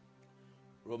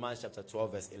 Romans chapter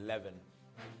 12 verse 11.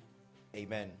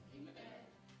 Amen.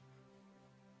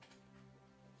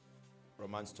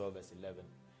 Romans 12 verse 11.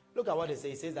 Look at what it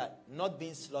says. It says that not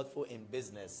being slothful in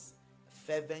business,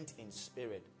 fervent in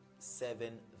spirit,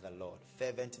 serving the Lord.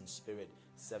 Fervent in spirit,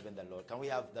 serving the Lord. Can we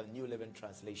have the New Living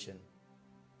Translation?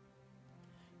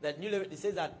 That New Living, it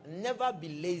says that never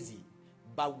be lazy,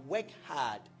 but work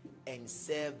hard and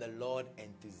serve the Lord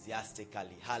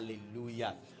enthusiastically.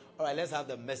 Hallelujah. All right, let's have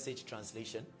the Message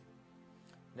translation.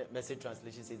 The Message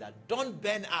translation says that don't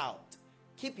burn out.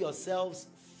 Keep yourselves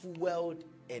fueled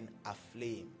and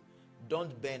aflame.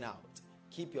 Don't burn out.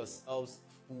 Keep yourselves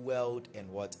fueled and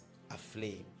what?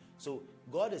 Aflame. So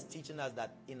God is teaching us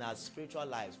that in our spiritual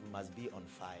lives, we must be on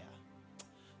fire.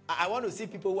 I want to see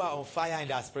people who are on fire in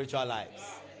their spiritual lives.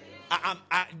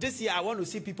 This year, I want to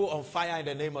see people on fire in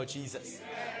the name of Jesus.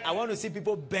 I want to see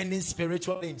people burning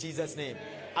spiritually in Jesus' name.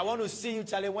 I want to see you,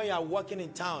 Charlie, when you are walking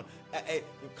in town.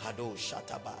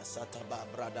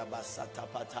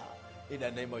 In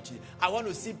the name of Jesus. I want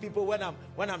to see people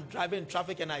when I'm driving in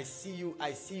traffic and I see you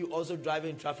also driving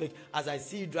in traffic. As I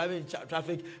see you driving in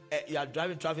traffic, you are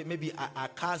driving traffic, maybe our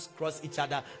cars cross each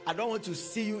other. I don't want to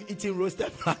see you eating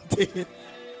roasted plantain.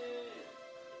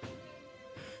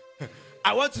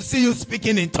 I want to see you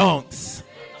speaking in tongues.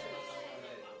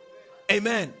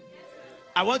 Amen.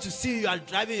 I want to see you are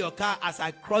driving your car. As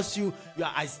I cross you,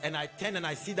 and I turn and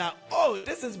I see that, oh,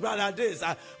 this is brother this.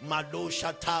 Not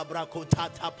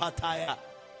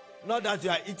that you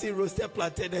are eating roasted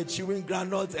plantain and chewing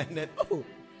granules and then,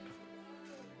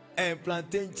 and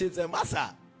plantain chips and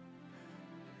masa.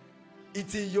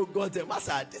 Eating yogurt and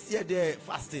masa. This year they're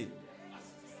fasting.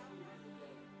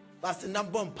 Fasting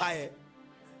number empire.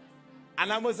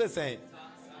 And I'm also saying,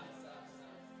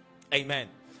 amen.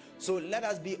 So let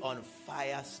us be on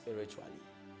fire spiritually.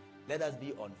 Let us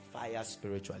be on fire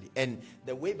spiritually. And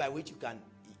the way by which you can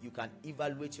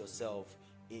evaluate yourself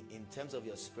in terms of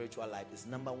your spiritual life is,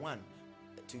 number one,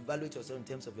 to evaluate yourself in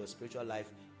terms of your spiritual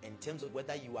life, in terms of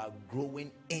whether you are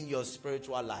growing in your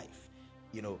spiritual life.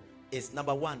 Is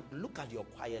number one, look at your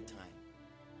quiet time.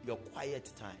 Your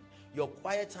quiet time. Your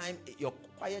quiet time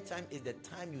is the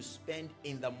time you spend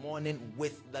in the morning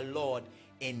with the Lord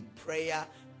in prayer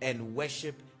and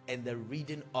worship and the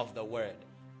reading of the word.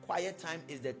 Quiet time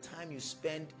is the time you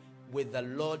spend with the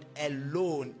Lord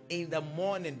alone in the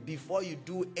morning before you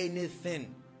do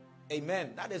anything.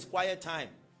 Amen. That is quiet time.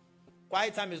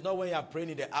 Quiet time is not when you are praying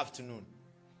in the afternoon.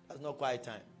 That's not quiet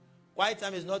time. Quiet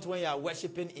time is not when you are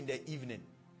worshiping in the evening.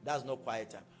 That's not quiet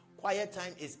time. Quiet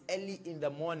time is early in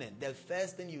the morning. The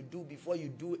first thing you do before you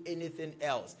do anything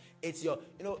else. It's the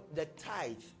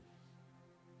tithe.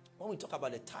 When we talk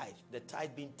about the tithe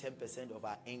being 10% of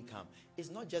our income,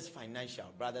 it's not just financial,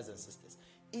 brothers and sisters.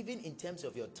 Even in terms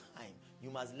of your time,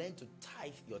 you must learn to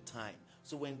tithe your time.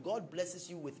 So when God blesses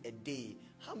you with a day,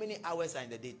 how many hours are in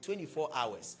the day? 24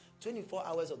 hours. 24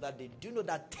 hours of that day. Do you know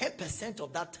that 10%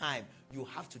 of that time, you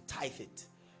have to tithe it?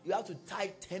 You have to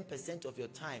tithe 10% of your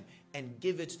time and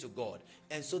give it to God.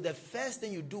 And so the first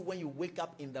thing you do when you wake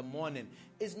up in the morning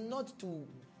is not to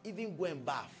even go and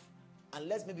bath.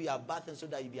 Unless maybe you are bathing so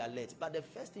that you be alert. But the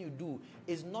first thing you do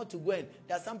is not to go and...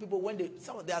 There are some people,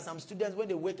 there are some students, when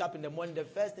they wake up in the morning, the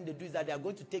first thing they do is that they are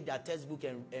going to take their textbook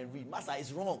and read. Master,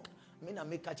 it's wrong. I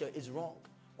may catch you, it's wrong.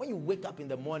 When you wake up in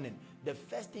the morning, the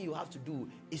first thing you have to do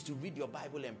is to read your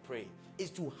Bible and pray.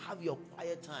 Is to have your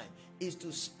quiet time. Is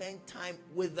to spend time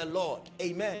with the Lord.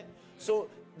 Amen. So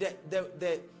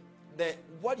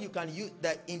what you can use,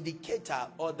 the indicator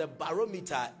or the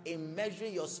barometer in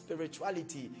measuring your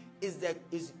spirituality is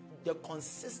the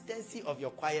consistency of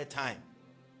your quiet time.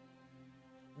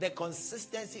 The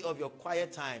consistency of your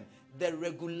quiet time. The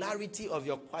regularity of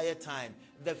your quiet time.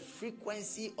 The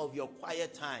frequency of your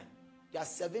quiet time. There are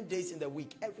 7 days in the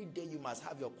week. Every day you must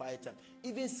have your quiet time.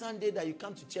 Even Sunday that you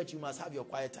come to church, you must have your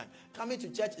quiet time. Coming to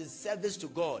church is service to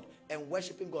God and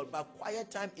worshiping God. But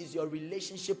quiet time is your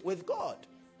relationship with God.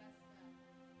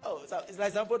 Oh, so it's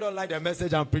like some people don't like the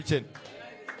message I'm preaching.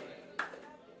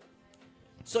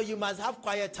 So you must have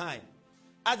quiet time.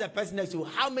 Ask the person next to you,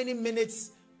 how many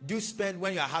minutes do you spend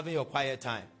when you are having your quiet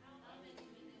time?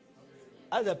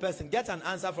 Ask the person, get an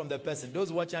answer from the person.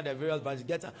 Those watching at the various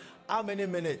branches, how many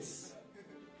minutes?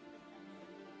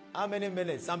 How many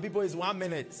minutes? Some people is 1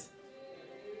 minute.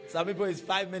 Some people is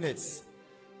 5 minutes.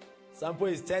 Some people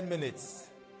is 10 minutes.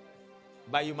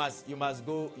 But you must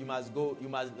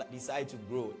decide to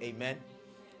grow. Amen.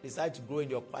 Decide to grow in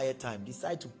your quiet time.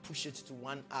 Decide to push it to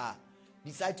 1 hour.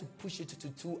 Decide to push it to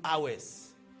 2 hours.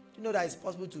 Do you know that it's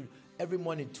possible to every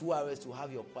morning 2 hours to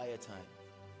have your quiet time?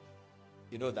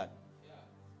 You know that? Yeah.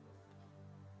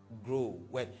 Grow.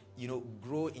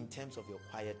 Grow in terms of your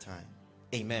quiet time.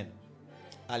 Amen.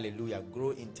 Hallelujah. Grow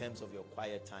in terms of your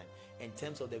quiet time. In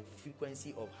terms of the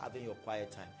frequency of having your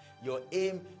quiet time. Your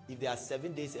aim, if there are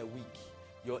 7 days a week,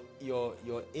 your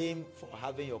aim for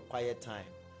having your quiet time,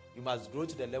 you must grow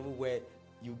to the level where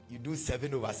you do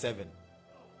 7/7.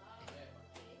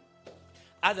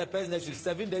 As a person next to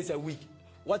 7 days a week,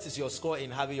 what is your score in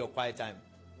having your quiet time?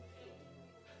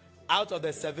 Out of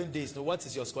the 7 days, what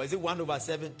is your score? Is it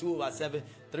 1/7, 2/7,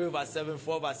 3/7,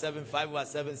 4/7,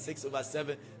 5/7,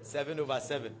 6/7,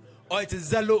 7/7? Or it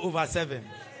is 0/7?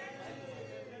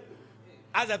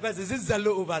 As a person, is it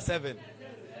 0/7?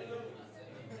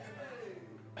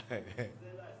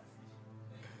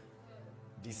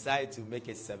 Decide to make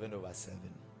it 7/7.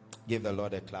 Give the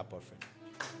Lord a clap offering.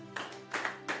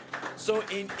 So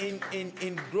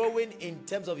in growing in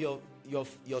terms of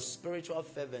your spiritual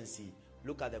fervency,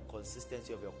 look at the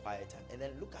consistency of your quiet time. And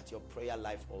then look at your prayer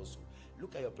life also.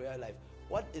 Look at your prayer life.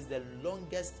 What is the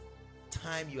longest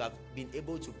time you have been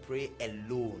able to pray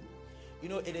alone?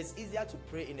 It is easier to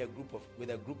pray with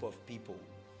a group of people.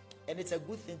 And it's a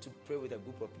good thing to pray with a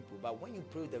group of people. But when you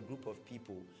pray with a group of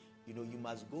people, you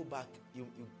must go back, you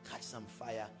catch some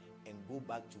fire and go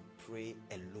back to pray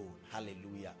alone.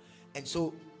 Hallelujah. And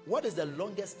so, what is the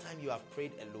longest time you have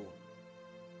prayed alone?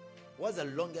 What's the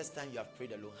longest time you have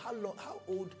prayed alone?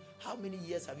 How many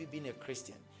years have you been a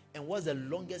Christian? And what's the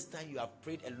longest time you have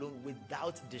prayed alone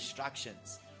without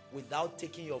distractions? Without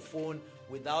taking your phone,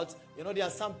 there are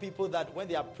some people that when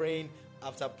they are praying,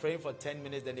 after praying for 10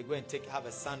 minutes, then they go and have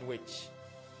a sandwich.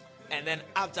 And then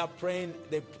after praying,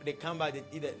 they come back, they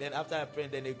eat it. Then after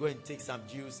praying, then they go and take some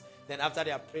juice. Then after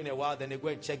they are praying a while, then they go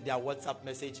and check their WhatsApp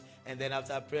message. And then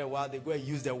after praying a while, they go and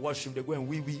use the washroom. They go and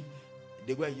wee-wee.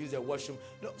 They go and use the washroom.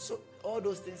 No, so all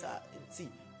those things are, see,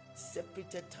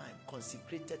 separated time,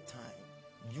 consecrated time.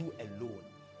 You alone.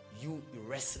 You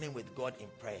wrestling with God in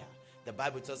prayer. The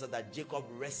Bible tells us that Jacob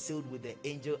wrestled with the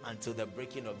angel until the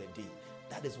breaking of the day.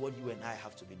 That is what you and I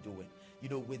have to be doing. You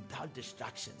know, without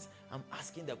distractions. I'm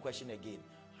asking the question again.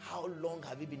 How long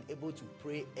have you been able to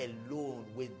pray alone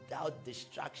without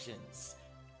distractions?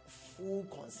 Full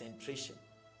concentration.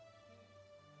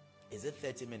 Is it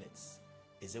 30 minutes?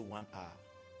 Is it 1 hour?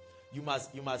 You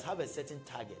must have a certain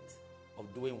target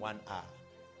of doing 1 hour.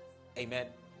 Amen.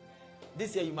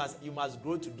 This year you must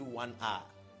grow to do 1 hour.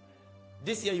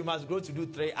 This year you must grow to do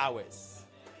 3 hours.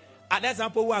 And there's some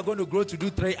people who are going to grow to do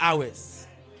 3 hours.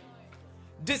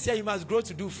 This year you must grow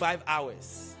to do 5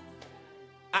 hours.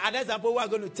 And there's some people who are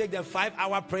going to take the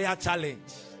 5-hour prayer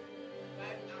challenge.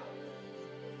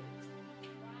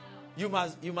 You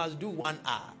must do 1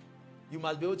 hour. You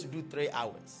must be able to do 3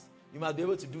 hours. You must be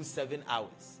able to do 7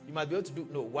 hours. You must be able to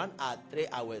do 1 hour, 3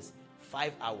 hours,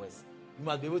 5 hours. You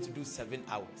must be able to do 7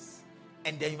 hours.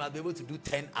 And then you must be able to do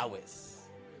 10 hours.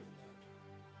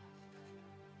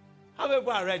 How many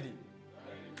people are ready?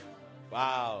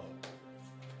 Wow.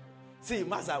 See,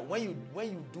 Master, when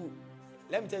you do,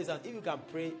 let me tell you something. If you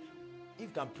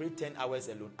can pray 10 hours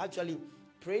alone. Actually,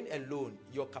 praying alone,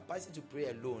 your capacity to pray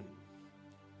alone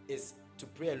is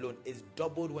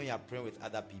doubled when you are praying with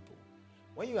other people.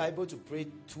 When you are able to pray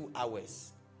 2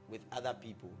 hours with other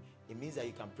people, it means that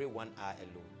you can pray 1 hour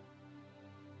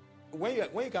alone.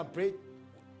 When you can pray,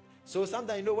 so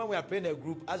sometimes when we are praying a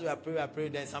group, as we are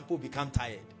praying, then some people become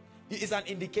tired. It's an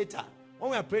indicator.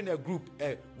 When we are praying a group,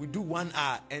 we do 1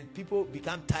 hour and people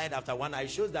become tired after 1 hour. It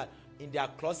shows that in their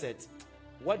closet,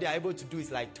 what they are able to do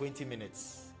is like 20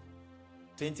 minutes.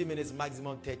 20 minutes,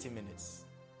 maximum 30 minutes.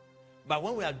 But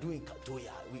when we are doing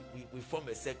katoya, we form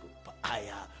a circle.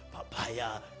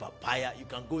 Papaya. You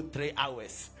can go 3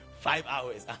 hours, 5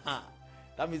 hours.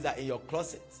 That means that in your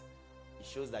closet, it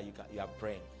shows that you are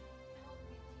praying.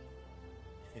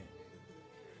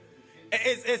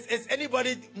 Is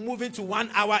anybody moving to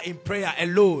 1 hour in prayer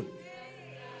alone?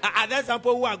 Are there some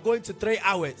people who are going to 3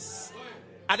 hours?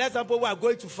 Are there some people who are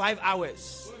going to 5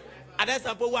 hours? Are there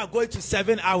some people who are going to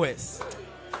 7 hours?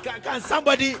 Can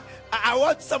somebody, I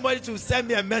want somebody to send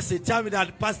me a message. Tell me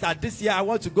that, Pastor, this year I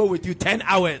want to go with you 10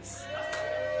 hours.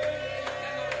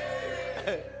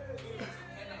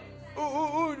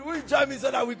 Who join me so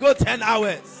that we go 10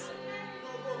 hours?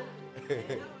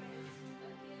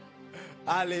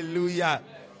 Hallelujah.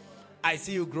 I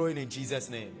see you growing in Jesus'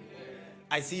 name.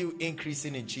 I see you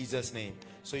increasing in Jesus' name.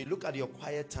 So you look at your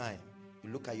quiet time. You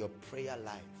look at your prayer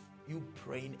life. You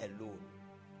praying alone.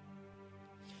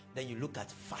 Then you look at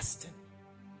fasting.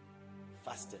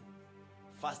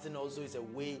 Fasting also is a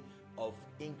way of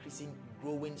increasing,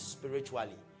 growing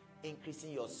spiritually.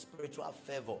 Increasing your spiritual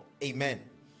fervor. Amen.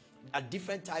 There are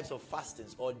different types of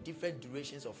fastings or different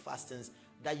durations of fastings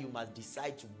that you must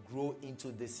decide to grow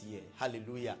into this year.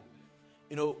 Hallelujah.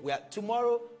 You know,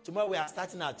 tomorrow we are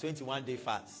starting our 21-day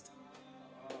fast.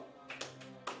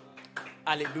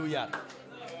 Hallelujah.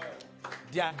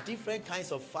 There are different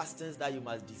kinds of fastings that you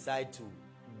must decide to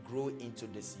grow into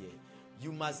this year.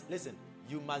 You must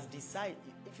decide,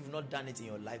 if you've not done it in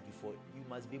your life before, you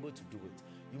must be able to do it.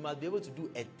 You must be able to do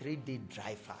a 3-day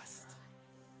dry fast.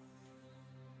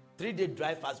 3-day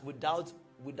dry fast without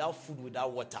food,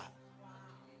 without water.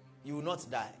 You will not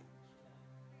die.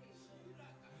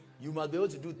 You must be able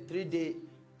to do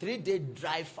 3-day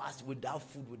dry fast without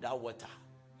food, without water.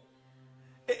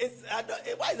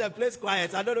 Why is the place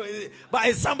quiet? I don't know. But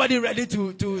is somebody ready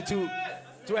to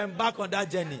embark on that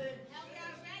journey?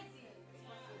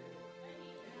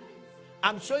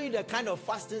 I'm showing you the kind of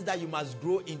fastings that you must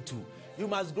grow into. You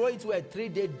must grow into a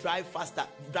 3-day dry fast,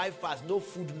 no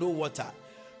food, no water.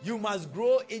 You must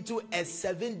grow into a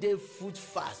 7-day food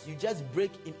fast. You just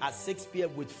break in at 6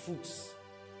 p.m. with fruits,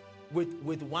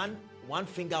 with one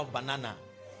finger of banana.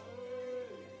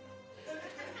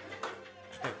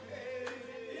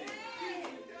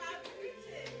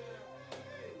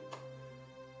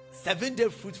 Seven-day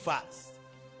fruit fast.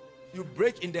 You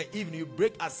break in the evening. You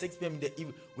break at 6 p.m. in the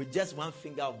evening with just 1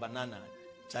 finger of banana.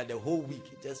 Child, the whole week,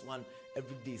 just one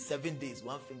every day, 7 days,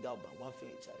 1 finger of banana, 1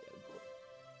 finger. Child,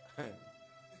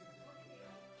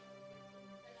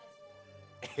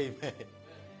 amen.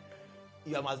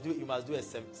 You must do a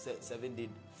 7-day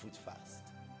fruit fast.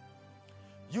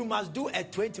 You must do a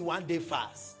 21-day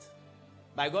fast.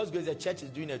 By God's grace, the church is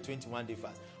doing a 21-day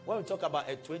fast. When we talk about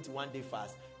a 21-day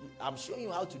fast, I'm showing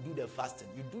you how to do the fasting.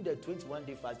 You do the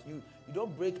 21-day fast. You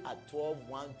don't break at 12,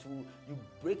 1, 2. You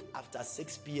break after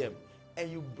 6 p.m.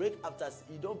 And you break after 6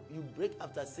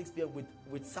 p.m.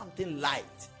 with something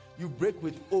light. You break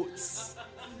with oats.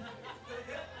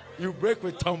 You break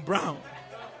with Tom Brown.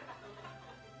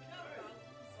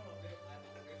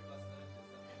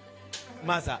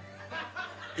 Master,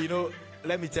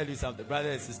 let me tell you something,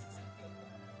 brothers and sisters.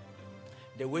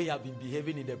 The way you have been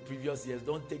behaving in the previous years,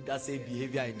 don't take that same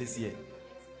behavior in this year.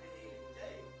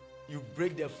 You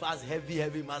break the fast,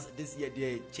 heavy mass this year.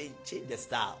 They change the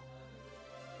style.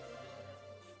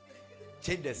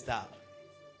 Change the style.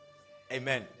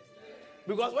 Amen.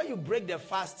 Because when you break the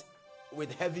fast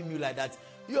with heavy meal like that,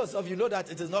 you yourself, you know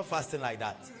that it is not fasting like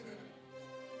that.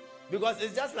 Because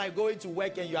it's just like going to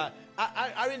work and you are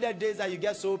in the days that you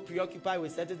get so preoccupied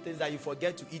with certain things that you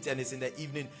forget to eat, and it's in the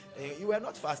evening. You were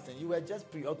not fasting, you were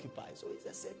just preoccupied. So it's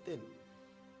the same thing.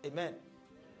 Amen.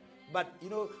 But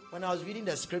when I was reading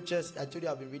the scriptures, I told you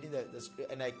I've been reading the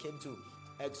scripture, and I came to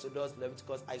Exodus,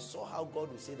 Leviticus. I saw how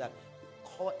God would say that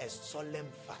call a solemn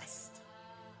fast.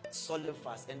 Solemn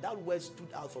fast. And that word stood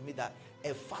out for me, that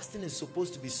a fasting is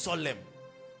supposed to be solemn.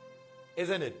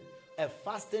 Isn't it? A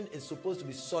fasting is supposed to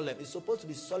be solemn. It's supposed to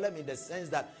be solemn in the sense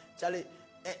that, Charlie,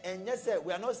 and yes, sir,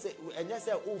 we are not saying, and yes,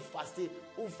 sir, who fasted,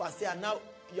 and now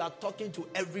you are talking to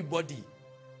everybody.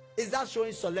 Is that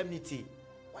showing solemnity?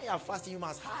 When you are fasting, you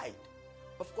must hide.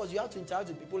 Of course, you have to interact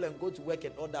with people and go to work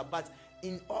and all that, but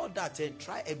in all that,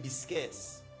 try and be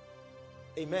scarce.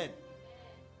 Amen.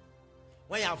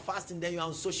 When you are fasting, then you are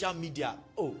on social media.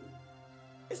 Oh,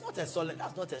 it's not a solemn.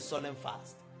 That's not a solemn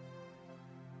fast.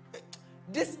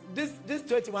 This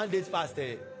 21 days fast,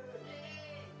 this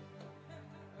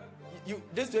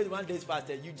 21 days fast,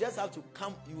 you just have to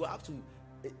come. You have to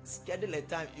schedule a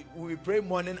time. We pray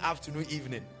morning, afternoon,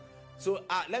 evening. So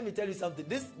let me tell you something.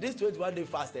 This 21 day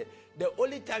fast, the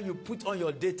only time you put on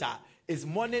your data is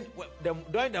morning,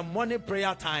 during the morning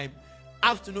prayer time,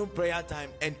 afternoon prayer time,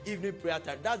 and evening prayer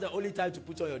time. That's the only time to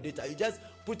put on your data. You just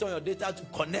put on your data to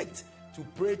connect, to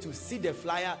pray, to see the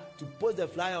flyer, to post the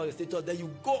flyer on your status. Then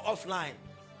you go offline.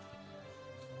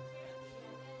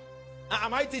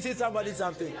 Am I teaching somebody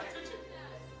something?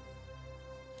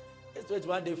 It's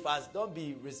 21 day fast. Don't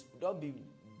be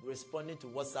responding to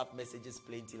WhatsApp messages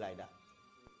plenty like that.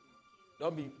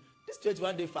 Don't be. This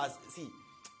 21 day fast. See,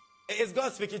 is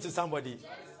God speaking to somebody?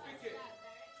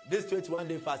 This 21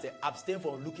 day fast, abstain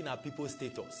from looking at people's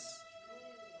status.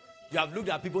 You have looked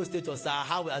at people's status, sir.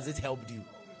 How has it helped you?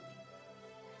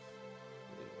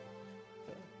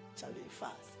 Charlie,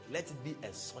 fast. Let it be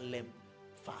a solemn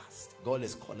fast. God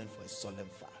is calling for a solemn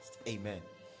fast. Amen.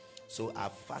 So our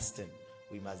fasting,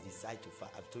 we must decide to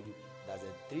fast. I've told you there's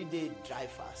a 3-day dry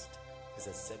fast. There's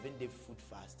a 7-day food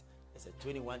fast. There's a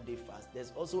 21-day fast.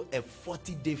 There's also a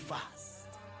 40-day fast.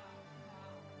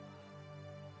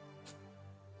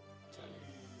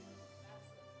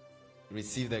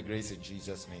 Receive the grace in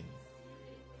Jesus' name.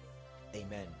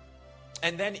 Amen.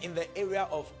 And then in the area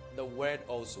of the word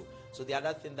also. So the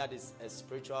other thing that is a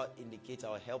spiritual indicator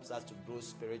or helps us to grow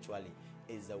spiritually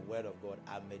is the word of God,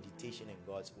 our meditation in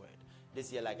God's word.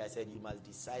 This year, like I said, you must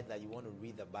decide that you want to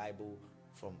read the Bible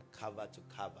from cover to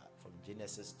cover, from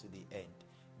Genesis to the end.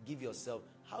 Give yourself,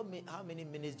 how many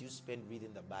minutes do you spend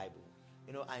reading the Bible?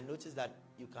 I noticed that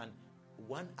you can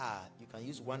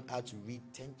use 1 hour to read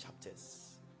 10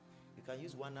 chapters. You can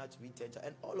use 1 hour to read 10 chapters.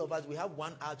 And all of us, we have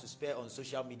 1 hour to spare on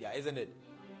social media, isn't it?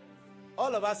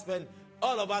 All of us spend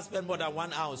more than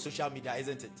 1 hour on social media,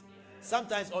 isn't it?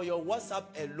 Sometimes on your WhatsApp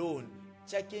alone,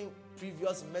 checking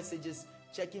previous messages,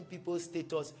 checking people's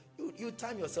status, you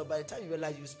time yourself. By the time you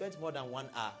realize you spent more than 1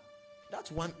 hour,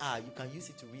 that 1 hour, you can use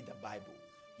it to read the Bible.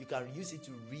 You can use it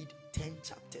to read 10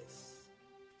 chapters.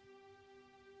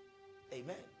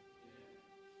 Amen.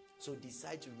 So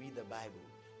decide to read the Bible.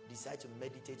 Decide to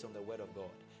meditate on the word of God.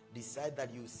 Decide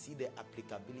that you see the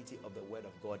applicability of the word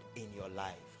of God in your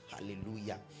life.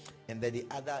 Hallelujah. And then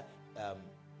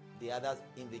the other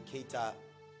indicator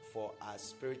for our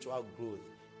spiritual growth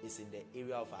is in the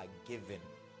area of our giving.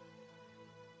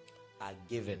 Our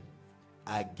giving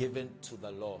to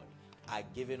the Lord. Our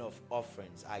giving of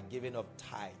offerings. Our giving of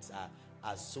tithes.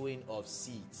 Our sowing of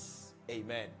seeds.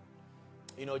 Amen.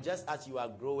 Just as you are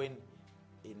growing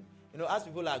as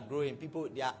people are growing,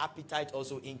 their appetite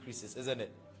also increases, isn't it?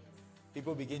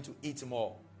 People begin to eat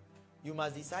more. You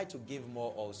must decide to give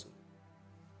more also.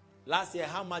 Last year,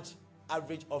 how much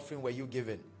average offering were you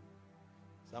given?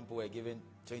 Some people were given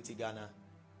 20 Ghana,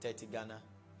 30 Ghana,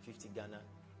 50 Ghana,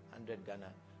 100 Ghana.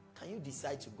 Can you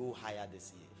decide to go higher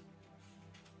this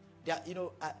year?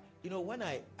 When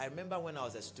I remember when I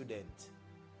was a student,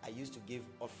 I used to give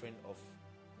offering of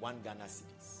 1 Ghana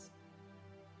cedis.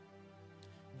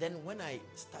 Then when I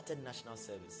started national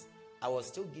service, I was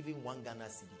still giving 1 Ghana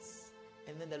cedis.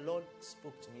 And then the Lord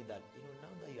spoke to me that, now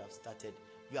that you have started,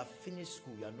 you have finished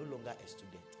school, you are no longer a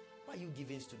student. Why are you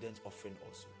giving student offering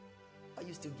also? Why are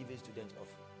you still giving student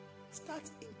offering? Start,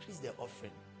 increase the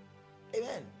offering.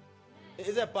 Amen.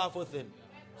 It's a powerful thing.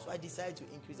 So I decided to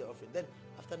increase the offering. Then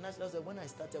after national service, when I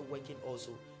started working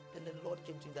also, then the Lord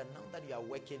came to me that now that you are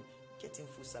working, getting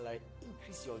full salary,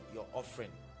 increase your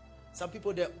offering. Some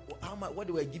people, what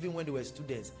they were giving when they were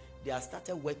students, they have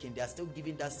started working, they are still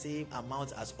giving that same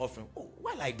amount as offering. Oh,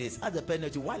 why like this? As a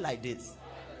penalty, why like this?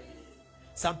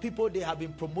 Some people, they have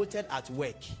been promoted at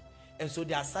work, and so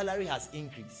their salary has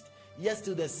increased. Yes,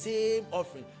 still the same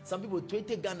offering. Some people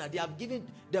 20 Ghana. They have given,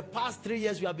 the past 3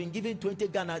 years we have been giving 20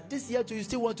 Ghana. This year too, you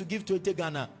still want to give 20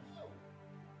 Ghana.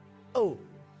 Oh,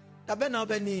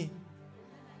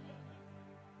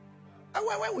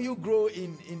 why will you grow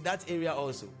in that area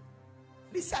also?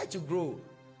 Decide to grow.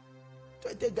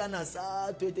 20 Ghana,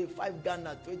 25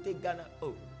 Ghana, 20 Ghana.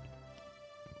 Oh,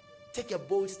 take a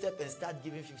bold step and start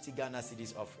giving 50 Ghana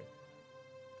cedis offering.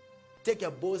 Take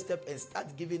a bold step and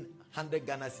start giving 100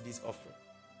 Ghana cedis offering.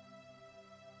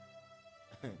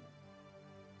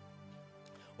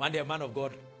 One day, a man of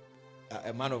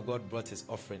God brought his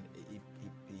offering. He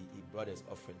brought his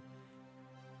offering.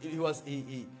 He was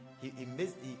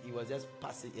just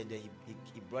passing, and then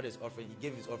he brought his offering. He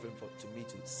gave his offering to me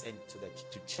to send to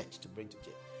church, to bring to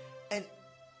church. And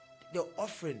the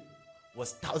offering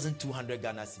was 1,200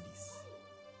 Ghana cedis.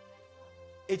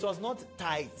 It was not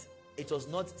tithe. It was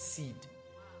not seed.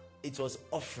 It was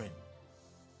offering.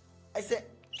 I said,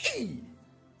 hey!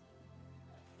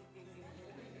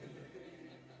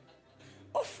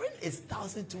 Offering is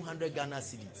 1,200 Ghana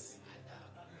cedis.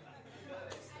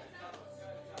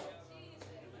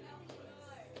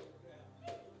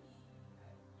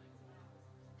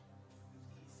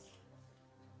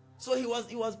 So he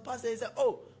was passing. He said,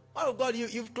 "Oh God,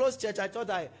 you've closed church. I thought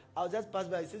I'll just pass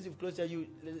by. Since you've closed church,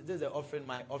 this is an offering.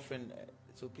 My offering.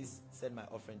 So please send my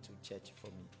offering to church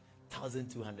for me.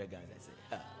 1,200 Ghana." I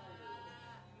said,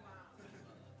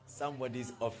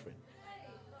 somebody's offering,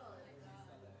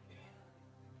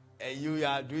 and you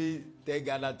are doing 10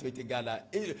 Ghana, 20 Ghana.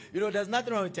 There's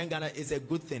nothing wrong with 10 Ghana. It's a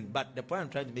good thing. But the point I'm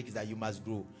trying to make is that you must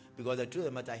grow. Because the truth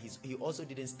of the matter, he also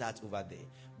didn't start over there.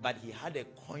 But he had a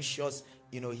conscious,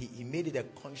 he made it a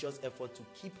conscious effort to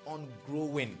keep on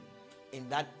growing in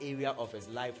that area of his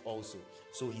life also.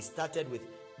 So he started with,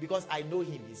 because I know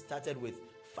him, he started with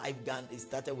 5 Ghana. He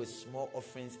started with small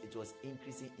offerings. It was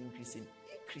increasing.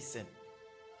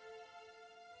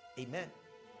 Amen.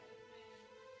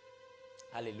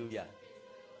 Hallelujah.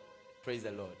 Praise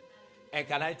the Lord. And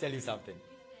can I tell you something?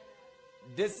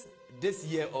 This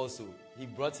year also, he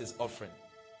brought his offering.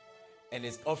 And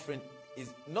his offering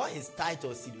is not his tithe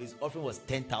or seed. His offering was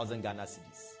 10,000 Ghana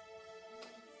cedis.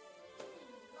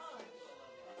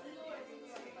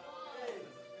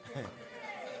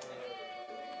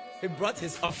 He brought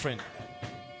his offering.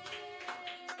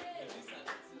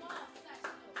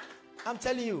 I'm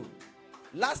telling you,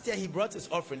 last year he brought his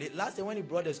offering. Last year when he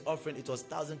brought his offering, it was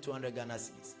 1,200 Ghana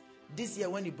cedis. This year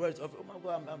when he brought his offering, oh my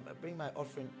God, I'm bringing my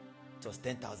offering. It was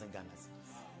 10,000 Ghana cedis.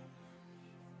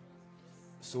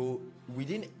 So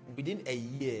within a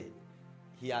year,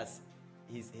 he has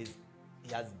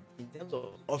in terms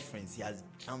of offerings, he has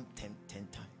jumped 10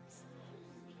 times.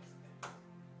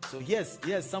 So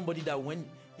here's somebody that when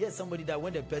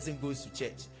the person goes to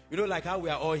church, like how we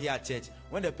are all here at church,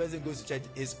 when the person goes to church,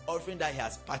 his offering that he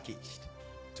has packaged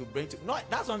to bring to, no,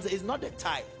 that's what I'm saying. It's not the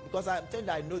tithe, because I'm telling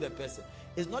you, I know the person.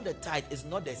 It's not the tithe. It's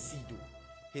not the seed.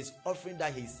 His offering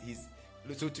that he's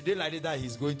so today like that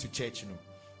he's going to church.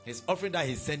 His offering that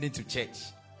he's sending to church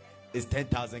is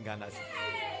 10,000 Ghana cedis.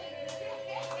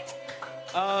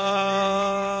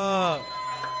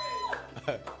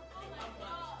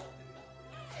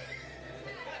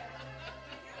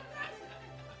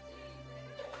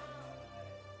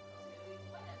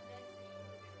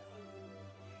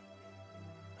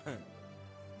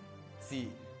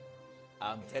 See,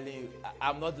 I'm telling you,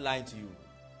 I'm not lying to you.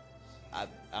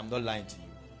 I'm not lying to you.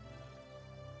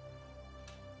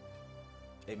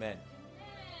 Amen.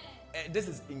 This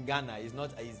is in Ghana. It's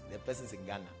not. The person's in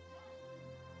Ghana.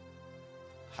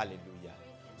 Hallelujah.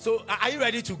 So, are you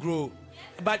ready to grow?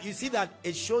 But you see that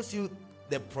it shows you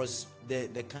the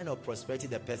kind of prosperity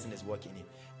the person is working in.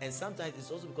 And sometimes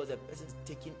it's also because the person is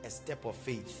taking a step of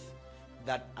faith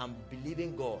that I'm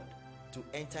believing God to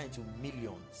enter into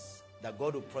millions, that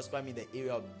God will prosper me in the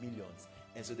area of millions.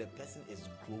 And so the person is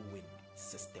growing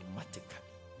systematically.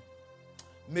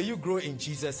 May you grow in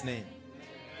Jesus' name.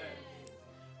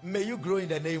 May you grow in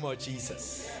the name of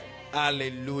Jesus.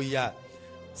 Hallelujah.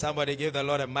 Somebody give the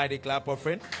Lord a mighty clap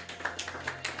offering.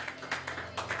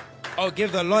 Or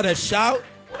give the Lord a shout.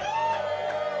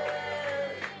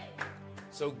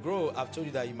 So grow. I've told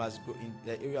you that you must grow in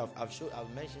the area of,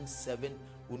 I've mentioned 7.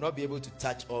 We'll not be able to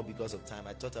touch all because of time.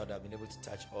 I thought I would have been able to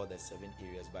touch all the 7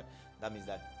 areas, but that means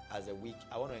that as a week,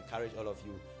 I want to encourage all of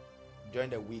you.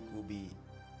 During the week,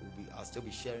 I'll still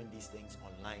be sharing these things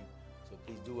online. So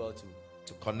please do well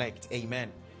to connect.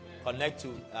 Amen. Connect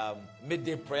to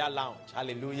Midday Prayer Lounge.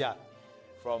 Hallelujah.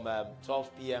 From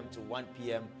 12 p.m. to 1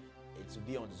 p.m. It will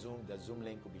be on Zoom. The Zoom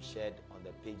link will be shared on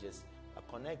the pages.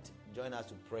 Connect. Join us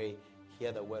to pray.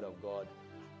 Hear the word of God.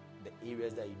 The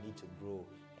areas that you need to grow.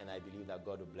 And I believe that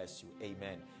God will bless you.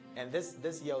 Amen. And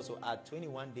this year also, our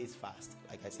 21 days fast.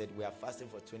 Like I said, we are fasting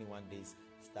for 21 days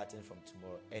starting from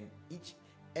tomorrow. And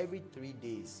every 3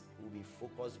 days, we'll be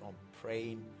focused on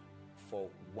praying for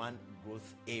one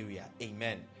growth area.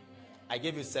 Amen. I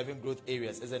gave you 7 growth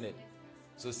areas, isn't it?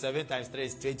 So 7 times 3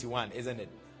 is 21, isn't it?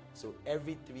 So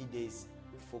every 3 days,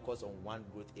 we focus on one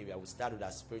growth area. We start with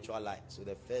our spiritual life.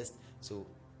 So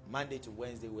Monday to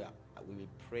Wednesday, we'll be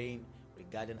praying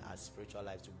regarding our spiritual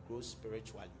life to grow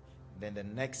spiritually. Then the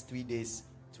next 3 days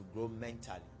to grow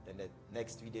mentally. Then the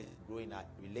next 3 days to grow in our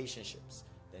relationships.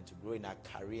 Then to grow in our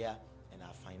career and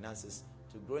our finances.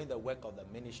 To grow in the work of the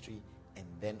ministry. And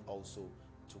then also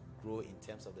to grow in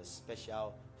terms of the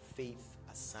special faith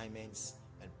assignments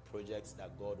and projects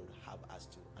that God would have us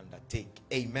to undertake.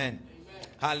 Amen. Amen.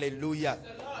 Hallelujah.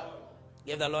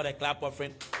 Give the Lord a clap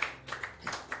offering.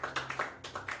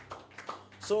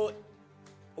 So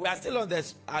we are still on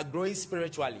this, growing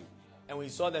spiritually. And we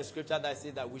saw the scripture that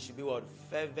says that we should be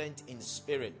fervent in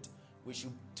spirit.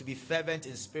 To be fervent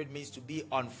in spirit means to be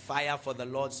on fire for the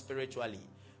Lord spiritually.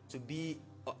 To be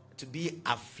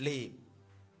aflame.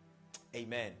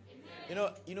 Amen.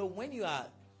 Amen. You know when you are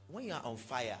on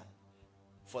fire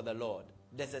for the Lord,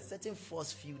 there's a certain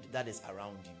force field that is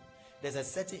around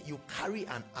you. You carry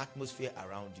an atmosphere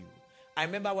around you. I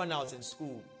remember when I was in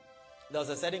school, there was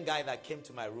a certain guy that came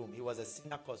to my room. He was a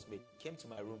senior coursemate. He came to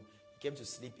my room. He came to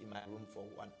sleep in my room for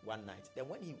one night. Then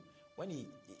when he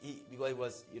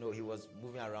because he was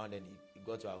moving around and he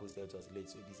got to our hostel, it was late,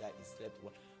 so he decided he slept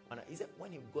one night. He said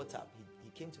when he got up, he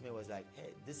came to me and was like, hey,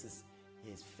 this is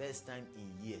his first time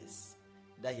in years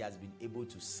that he has been able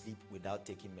to sleep without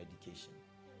taking medication.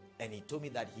 And he told me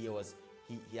that he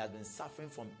has been suffering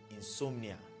from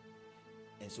insomnia.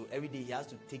 And so every day he has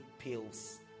to take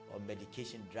pills or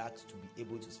medication, drugs to be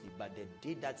able to sleep. But the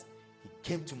day that he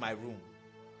came to my room,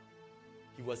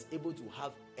 he was able to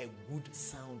have a good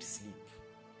sound sleep.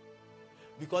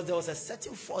 Because there was a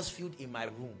certain force field in my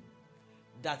room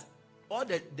that all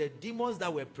the demons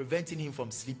that were preventing him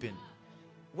from sleeping,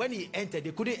 when he entered,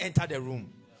 they couldn't enter the room.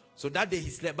 So that day he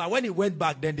slept. But when he went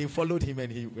back, then they followed him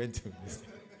and he went to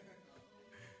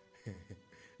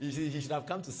he should have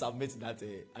come to submit that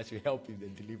I should help him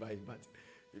and deliver him.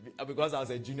 But because I was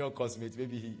a junior coursemate,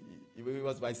 maybe he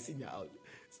was my senior out.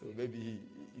 So maybe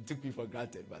he took me for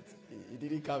granted, but he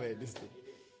didn't come and listen.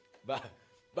 But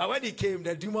when he came,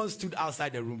 the demons stood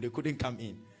outside the room. They couldn't come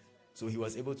in. So he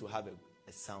was able to have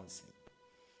a sound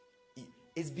sleep.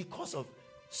 It's because of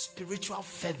spiritual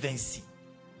fervency.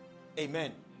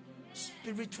 Amen.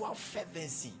 Spiritual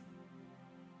fervency.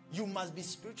 You must be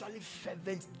spiritually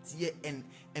fervent here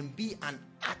and be an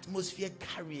atmosphere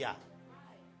carrier.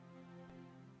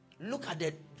 Look at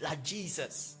like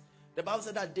Jesus. The Bible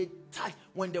said that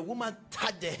when the woman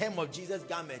touched the hem of Jesus'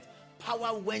 garment,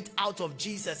 power went out of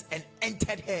Jesus and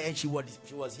entered her, and she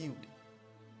was healed.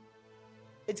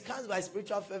 It comes by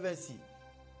spiritual fervency.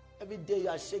 Every day you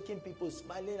are shaking people,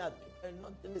 smiling at people, and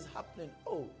nothing is happening.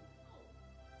 Oh.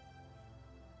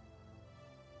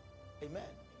 Amen.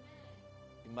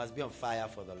 You must be on fire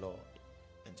for the Lord.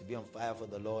 And to be on fire for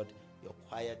the Lord, your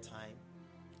quiet time,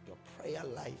 your prayer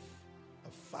life,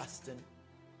 your fasting,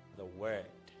 the word,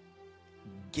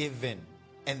 giving.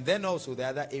 And then also the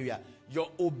other area, your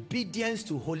obedience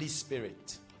to Holy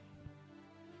Spirit.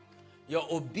 Your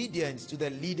obedience to the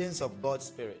leadings of God's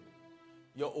Spirit.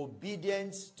 Your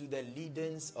obedience to the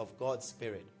leadings of God's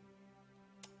Spirit.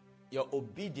 Your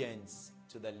obedience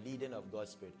to the leading of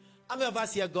God's Spirit. How many of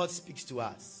us here, God speaks to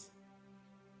us?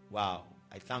 Wow.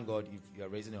 I thank God if you are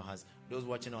raising your hands. Those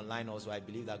watching online also, I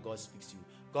believe that God speaks to you.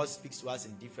 God speaks to us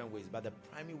in different ways. But the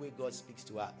primary way God speaks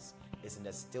to us is in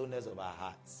the stillness of our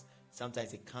hearts.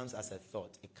 Sometimes it comes as a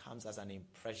thought. It comes as an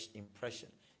impression.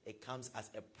 It comes as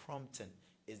a prompting.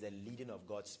 It's the leading of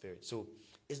God's Spirit. So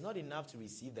it's not enough to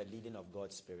receive the leading of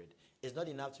God's Spirit. It's not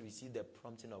enough to receive the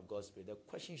prompting of God's Spirit. The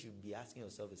question you should be asking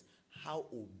yourself is, how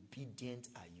obedient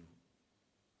are you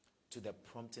to the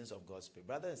promptings of God's Spirit?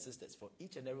 Brothers and sisters, for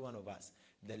each and every one of us,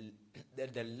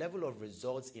 the level of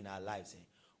results in our lives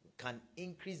can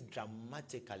increase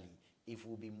dramatically if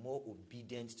we'll be more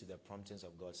obedient to the promptings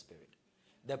of God's Spirit.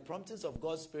 The promptings of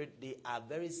God's Spirit, they are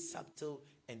very subtle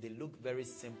and they look very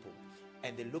simple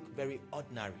and they look very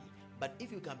ordinary. But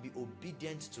if you can be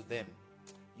obedient to them,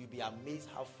 you'll be amazed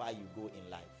how far you go in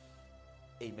life.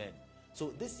 Amen.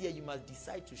 So this year you must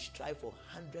decide to strive for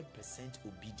 100%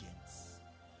 obedience.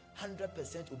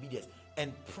 100% obedience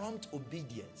and prompt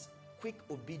obedience, quick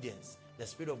obedience. The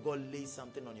Spirit of God lays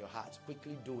something on your heart,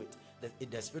 quickly do it.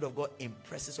 The Spirit of God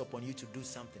impresses upon you to do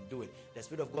something, do it. The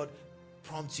Spirit of God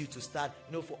prompts you to start.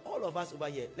 For all of us over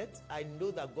here, I know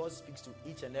that God speaks to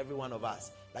each and every one of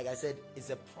us. Like I said,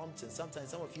 it's a prompting. Sometimes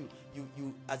some of you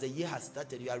as the year has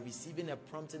started, you are receiving a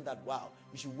prompting that, wow,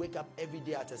 you should wake up every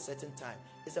day at a certain time.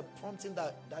 It's a prompting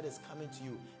that is coming to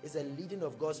you. It's a leading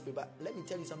of God's Spirit. But let me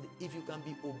tell you something. If you can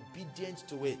be obedient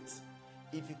to it,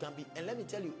 and let me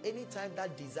tell you, anytime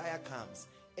that desire comes,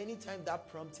 anytime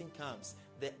that prompting comes,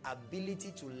 the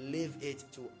ability to live it,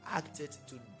 to act it,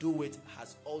 to do it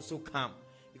has also come.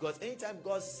 Because anytime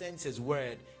God sends His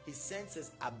word, He sends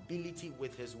His ability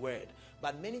with His word.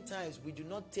 But many times we do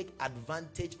not take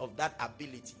advantage of that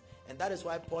ability. And that is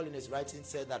why Paul in his writing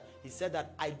said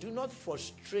that I do not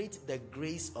frustrate the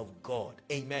grace of God.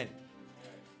 Amen.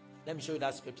 Let me show you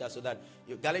that scripture so that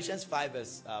Galatians 5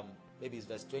 verse maybe it's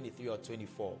verse 23 or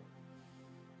 24.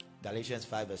 Galatians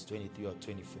 5 verse 23 or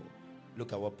 24.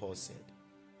 Look at what Paul said.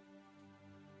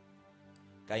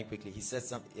 Going quickly, he said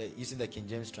something using the King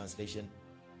James translation.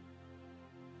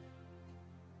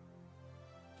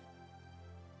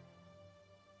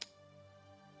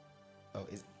 Oh,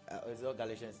 is it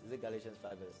Galatians? Is it Galatians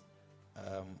 5 verse?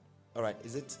 All right,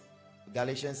 is it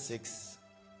Galatians 6?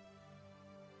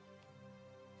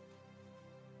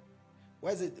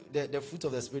 Where is it? The fruit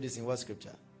of the Spirit is in what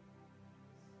scripture?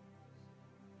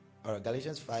 All right,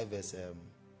 Galatians 5 verse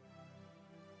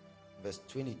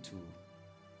 22.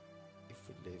 If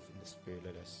we live in the Spirit,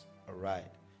 let us. All right.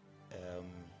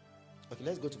 Okay,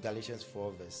 let's go to Galatians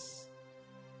 4 verse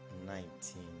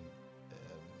 19.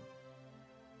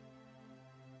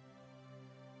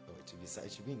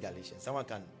 It should be in Galatians. Someone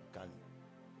can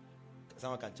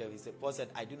tell. Paul said,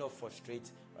 I do not frustrate,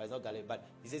 or it's not Galatians, but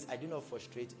he says, I do not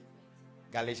frustrate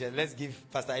Galatians. Let's give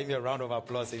Pastor Amy a round of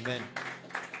applause. Amen.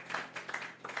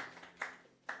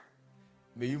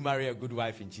 May you marry a good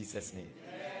wife in Jesus' name.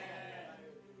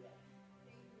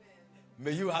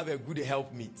 May you have a good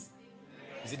helpmeet.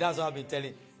 You see, that's what I've been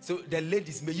telling. So the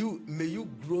ladies, may you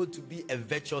grow to be a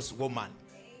virtuous woman.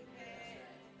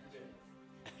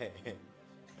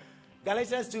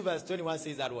 Galatians 2 verse 21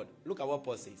 says that word. Look at what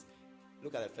Paul says.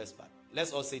 Look at the first part.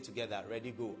 Let's all say together. Ready,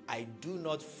 go. I do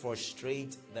not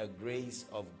frustrate the grace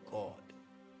of God.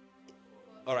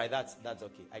 All right, that's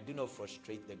okay. I do not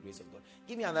frustrate the grace of God.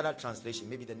 Give me another translation,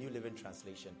 maybe the New Living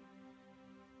Translation.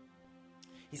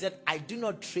 He said, I do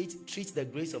not treat the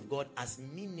grace of God as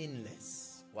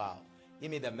meaningless. Wow.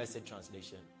 Give me the Message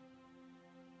translation.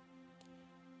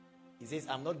 He says,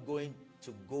 I'm not going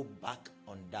to go back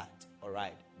on that. All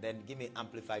right. Then give me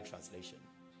Amplified translation.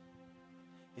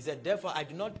 He said, therefore, I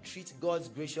do not treat God's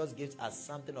gracious gifts as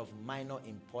something of minor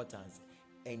importance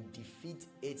and defeat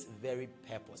its very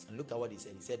purpose. And look at what he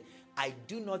said. He said, I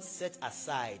do not set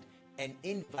aside and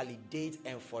invalidate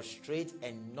and frustrate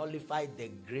and nullify the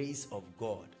grace of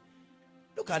God.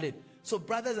 Look at it. So,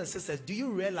 brothers and sisters, do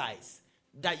you realize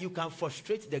that you can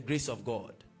frustrate the grace of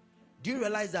God? Do you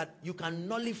realize that you can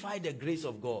nullify the grace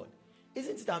of God?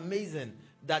 Isn't it amazing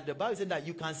that the Bible said that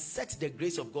you can set the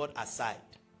grace of God aside?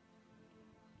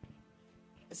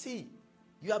 See,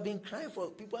 people have been crying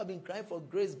for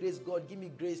grace, God, give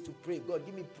me grace to pray. God,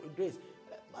 give me grace.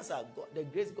 Master, God, the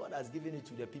grace God has given it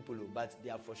to the people, but they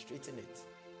are frustrating it.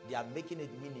 They are making it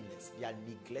meaningless. They are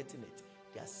neglecting it.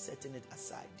 They are setting it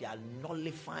aside. They are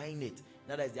nullifying it.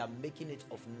 In other words, they are making it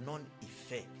of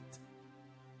non-effect.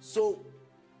 So,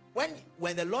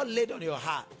 when the Lord laid on your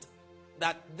heart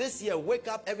that this year, wake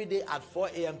up every day at 4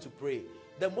 a.m. to pray,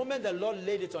 the moment the Lord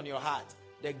laid it on your heart,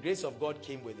 the grace of God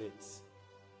came with it.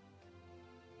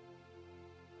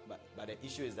 But the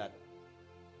issue is that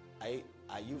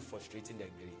are you frustrating the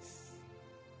grace?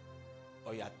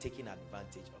 Or you are taking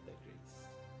advantage of the grace?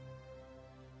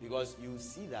 Because you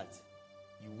see that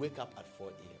you wake up at 4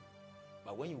 a.m.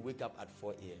 But when you wake up at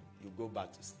 4 a.m., you go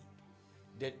back to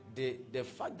sleep. The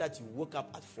fact that you woke up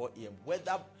at 4 a.m.,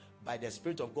 whether by the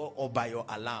Spirit of God or by your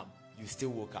alarm, you still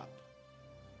woke up.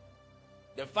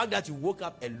 The fact that you woke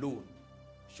up alone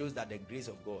shows that the grace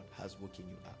of God has woken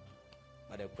you up.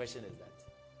 But the question is that,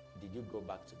 did you go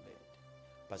back to bed?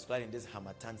 particularly in this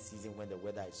Hamatan season when the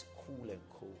weather is cool and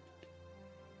cold.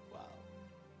 Wow.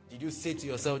 Did you say to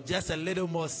yourself, just a little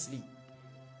more sleep?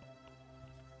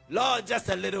 Lord, just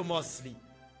a little more sleep.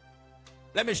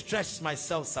 Let me stretch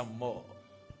myself some more.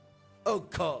 Oh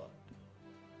God.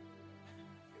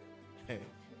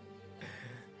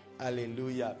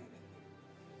 Hallelujah.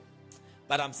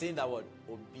 But I'm saying that word,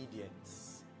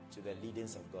 obedience to the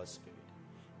leadings of God's Spirit.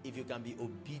 If you can be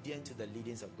obedient to the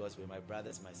leadings of God's Spirit, my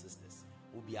brothers, my sisters,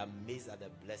 we'll be amazed at the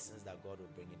blessings that God will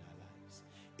bring in our lives.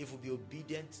 If we'll be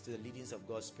obedient to the leadings of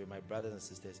God's Spirit, my brothers and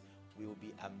sisters, we will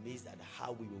be amazed at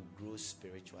how we will grow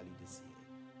spiritually this year.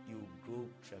 You will grow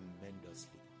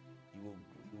tremendously. You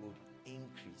will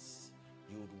increase.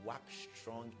 You would work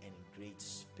strong and great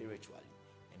spiritually.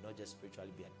 And not just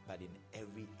spiritually, but in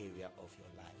every area of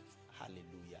your life.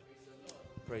 Hallelujah.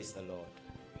 Praise the Lord.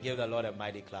 Give the Lord a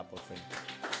mighty clap offering.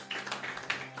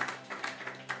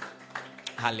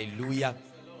 Hallelujah.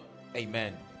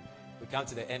 Amen. We come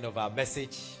to the end of our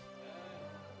message.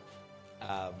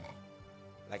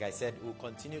 Like I said, we'll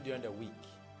continue during the week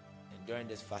and during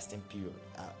this fasting period.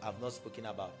 I've just spoken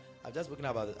about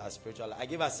our spiritual life. I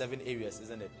gave us 7 areas,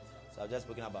 isn't it? So I've just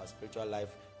spoken about spiritual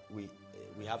life. We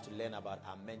have to learn about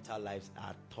our mental lives,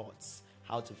 our thoughts,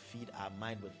 how to feed our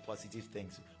mind with positive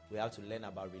things. We have to learn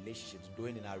about relationships,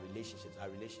 growing in our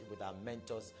relationship with our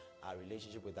mentors, our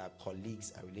relationship with our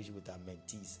colleagues, our relationship with our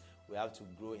mentees. We have to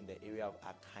grow in the area of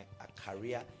our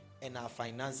career and our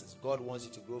finances. God wants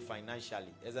you to grow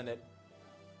financially, isn't it?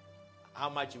 How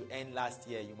much you earned last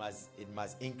year, it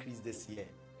must increase this year.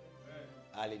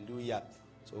 Amen. Hallelujah.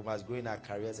 So we must grow in our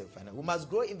careers and finance. We must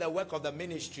grow in the work of the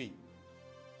ministry.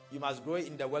 You must grow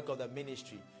in the work of the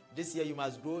ministry. This year you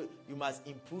must grow, you must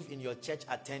improve in your church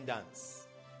attendance.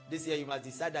 This year you must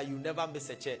decide that you never miss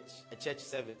a church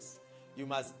service. You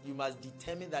must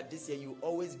determine that this year you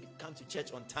always come to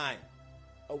church on time.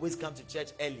 Always come to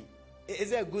church early.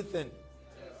 Is it a good thing?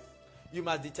 Yes. You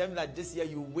must determine that this year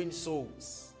you win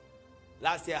souls.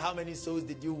 Last year, how many souls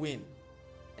did you win?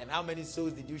 And how many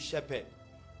souls did you shepherd?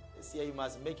 This year you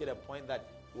must make it a point that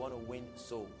you want to win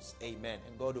souls. Amen.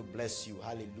 And God will bless you.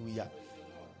 Hallelujah.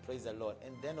 Praise the Lord.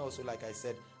 And then also, like I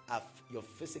said, your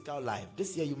physical life.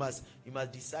 This year you must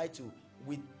decide to,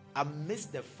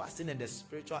 amidst the fasting and the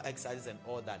spiritual exercises and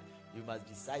all that, you must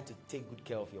decide to take good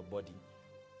care of your body.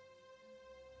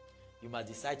 You must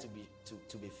decide to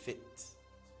be fit,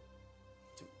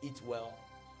 to eat well,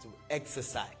 to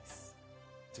exercise,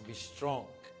 to be strong.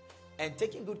 And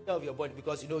taking good care of your body,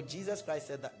 because Jesus Christ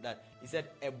said that he said,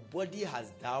 a body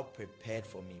has thou prepared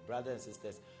for me. Brothers and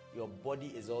sisters, your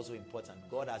body is also important.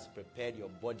 God has prepared your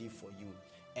body for you.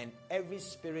 And every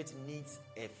spirit needs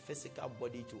a physical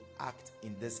body to act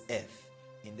in this earth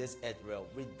realm.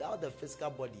 Without the physical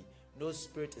body, no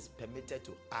spirit is permitted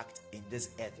to act in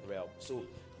this earth realm. So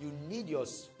you need your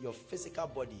physical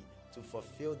body to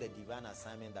fulfill the divine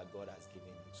assignment that God has given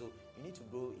you. So you need to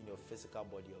grow in your physical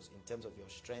body also, in terms of your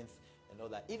strength and all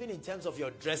that. Even in terms of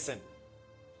your dressing.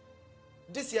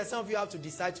 This year, some of you have to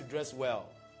decide to dress well.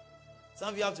 Some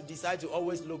of you have to decide to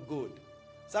always look good.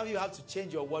 Some of you have to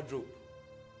change your wardrobe.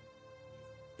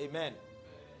 Amen.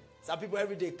 Some people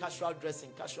every day casual dressing.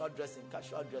 I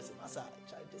said,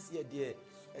 this year, dear,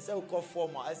 I said we call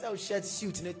formal. I said we shirt,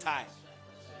 suit, and a tie.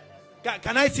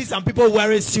 Can I see some people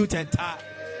wearing suit and tie?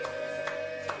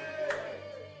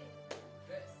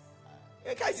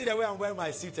 Can I see the way I'm wearing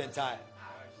my suit and tie?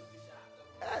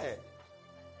 Hey,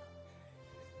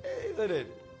 isn't it?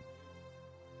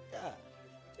 Yeah.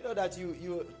 You know that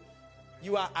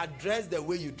you are addressed the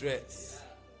way you dress.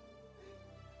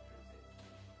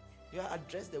 You are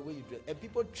addressed the way you dress. And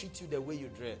people treat you the way you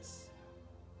dress.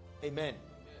 Amen.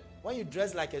 When you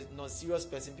dress like a non-serious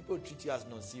person, people treat you as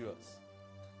non-serious.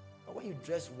 But when you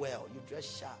dress well, you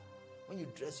dress sharp. When you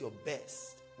dress your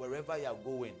best, wherever you are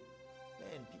going,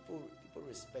 man, people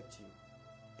respect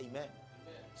you. Amen.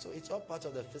 So it's all part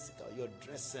of the physical. You're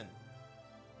dressing.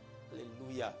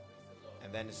 Hallelujah.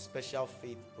 And then special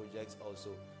faith projects also.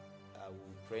 We'll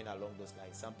be praying along those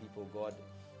lines. Some people,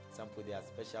 their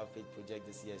special faith project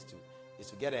this year is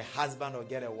to get a husband or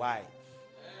get a wife.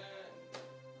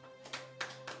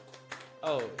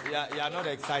 Oh, yeah, you are not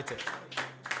excited.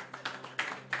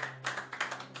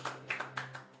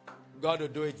 God will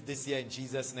do it this year in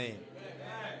Jesus' name.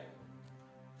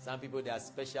 Some people, their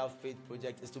special faith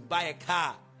project is to buy a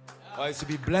car, or is to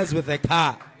be blessed with a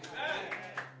car,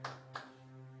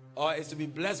 or is to be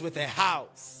blessed with a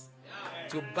house,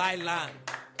 to buy land.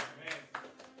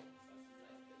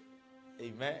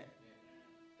 Amen.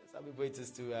 Some people it is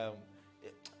to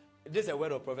this is a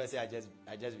word of prophecy I just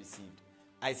received.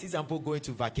 I see some people going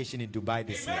to vacation in Dubai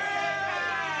this year.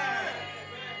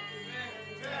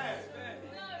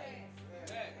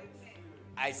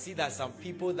 I see that some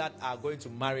people that are going to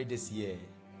marry this year,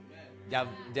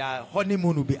 their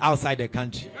honeymoon will be outside the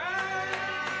country.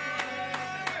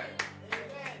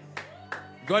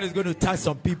 God is going to touch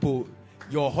some people.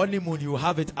 Your honeymoon, you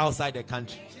have it outside the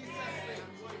country.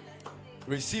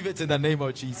 Receive it in the name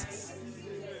of Jesus.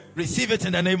 Receive it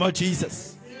in the name of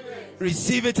Jesus.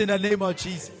 Receive it in the name of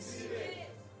Jesus.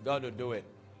 God will do it.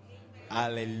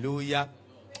 Hallelujah.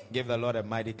 Give the Lord a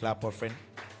mighty clap offering.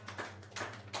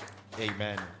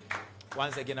 Amen.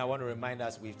 Once again, I want to remind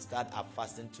us we start our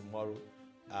fasting tomorrow.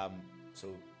 So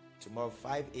tomorrow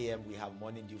 5 a.m. we have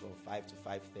morning dew from 5 to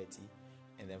 5:30.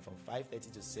 And then from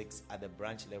 5:30 to 6 at the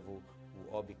branch level,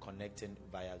 we'll all be connecting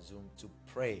via Zoom to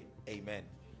pray. Amen.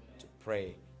 To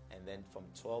pray. And then from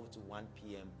 12 to 1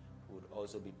 p.m., we would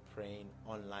also be praying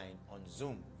online on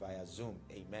Zoom, via Zoom.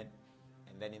 Amen.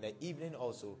 And then in the evening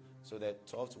also, so that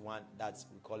 12 to 1,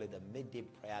 we call it the midday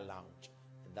prayer lounge.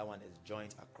 And that one is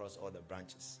joint across all the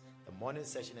branches. The morning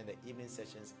session and the evening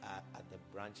sessions are at the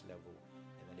branch level.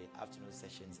 And then the afternoon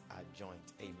sessions are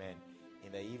joint. Amen.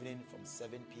 In the evening from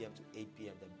 7 p.m. to 8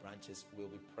 p.m., the branches will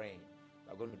be praying.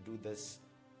 We're going to do this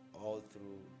all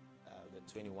through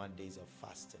the 21 days of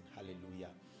fasting.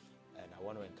 Hallelujah. And I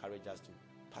want to encourage us to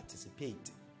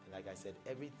participate. And like I said,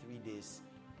 every 3 days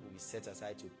will be set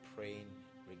aside to praying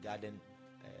regarding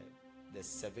the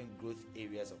 7 growth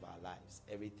areas of our lives.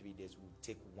 Every 3 days we'll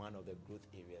take one of the growth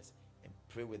areas and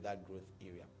pray with that growth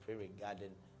area. Pray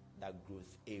regarding that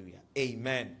growth area.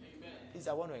 Amen. Amen. Please,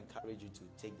 I want to encourage you to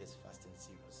take this fasting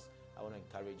serious. I want to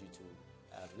encourage you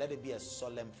to let it be a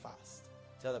solemn fast.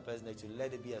 Tell the person next to you,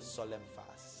 let it be a solemn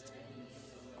fast.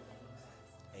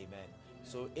 Amen.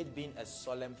 So it being a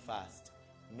solemn fast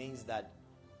means that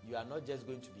you are not just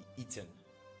going to be eaten.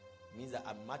 It means that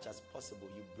as much as possible,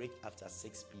 you break after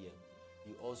 6 p.m.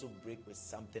 You also break with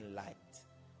something light.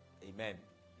 Amen.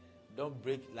 Don't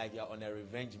break like you're on a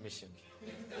revenge mission.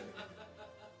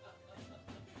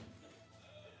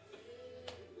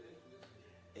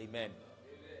 Amen.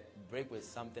 Break with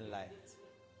something light.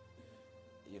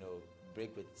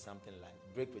 Break with something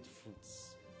light. Break with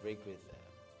fruits. Break with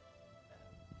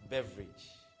beverage.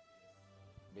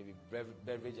 Maybe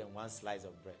beverage and 1 slice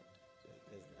of bread.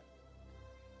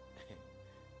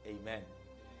 Amen.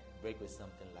 Break with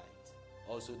something light.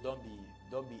 Also, don't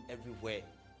be everywhere.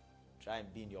 Try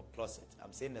and be in your closet.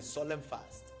 I'm saying a solemn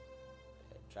fast.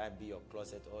 Try and be your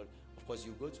closet. Or of course,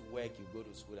 you go to work, you go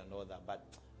to school and all that, but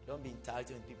don't be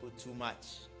entitling people too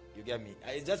much. You get me?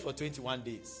 It's just for 21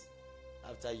 days.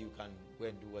 After you can go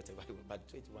and do whatever you want, but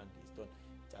 21 days, don't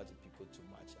entitle people too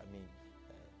much. I mean,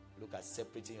 look at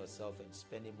separating yourself and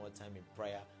spending more time in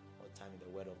prayer, more time in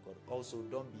the Word of God. Also,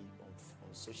 don't be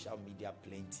on social media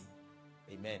plenty.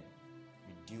 Amen.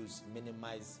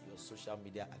 Minimize your social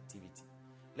media activity.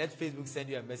 Let Facebook send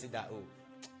you a message that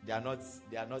they are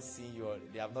not seeing you, or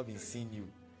they have not been seeing you,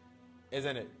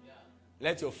 isn't it? Yeah.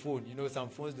 Let your phone, some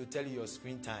phones will tell you your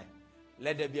screen time.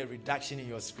 Let there be a reduction in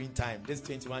your screen time. This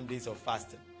 21 days of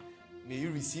fasting. May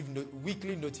you receive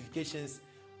weekly notifications.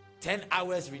 10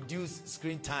 hours reduced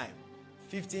screen time.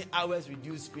 15 hours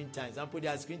reduced screen time. Some people,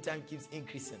 their screen time keeps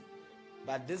increasing.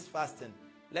 But this fasting,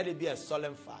 let it be a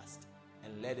solemn fast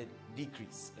and let it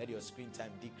decrease. Let your screen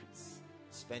time decrease.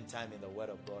 Spend time in the Word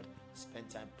of God. Spend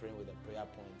time praying with the prayer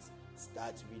points.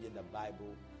 Start reading the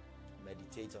Bible.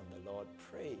 Meditate on the Lord.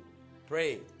 Pray.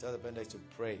 Pray. Tell the person to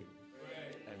pray.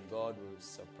 And God will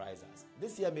surprise us.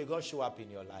 This year, may God show up in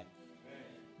your life.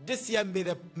 This year,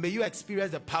 may you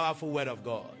experience the powerful Word of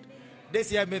God.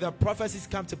 This year, may the prophecies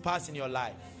come to pass in your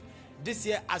life. This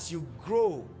year, as you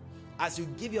grow, as you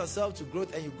give yourself to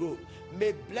growth and you grow,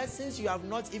 may blessings you have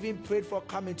not even prayed for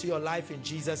come into your life in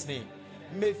Jesus' name.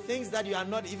 May things that you are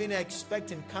not even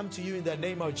expecting come to you in the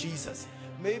name of Jesus.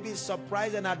 May you be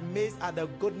surprised and amazed at the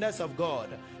goodness of God.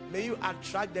 May you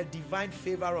attract the divine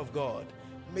favor of God.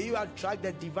 May you attract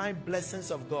the divine blessings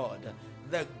of God,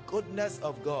 the goodness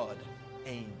of God.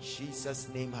 In Jesus'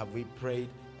 name have we prayed,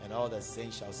 and all the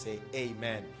saints shall say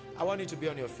amen. I want you to be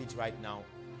on your feet right now.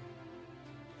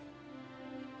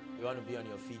 You want to be on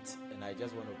your feet, and I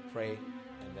just want to pray,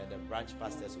 and then the branch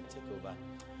pastors will take over.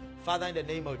 Father, in the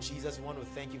name of Jesus, we want to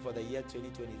thank you for the year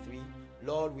 2023.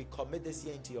 Lord, we commit this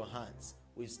year into your hands.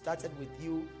 We've started with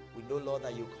you. We know, Lord,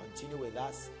 that you continue with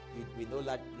us. We know,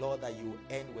 Lord, that you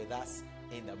end with us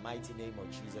in the mighty name of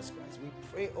Jesus Christ. We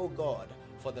pray, oh God,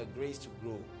 for the grace to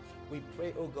grow. We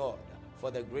pray, oh God,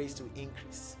 for the grace to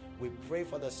increase. We pray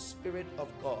for the Spirit of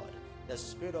God, the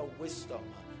Spirit of wisdom,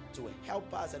 to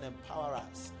help us and empower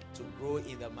us to grow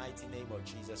in the mighty name of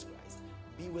Jesus Christ.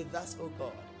 Be with us, oh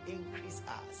God. Increase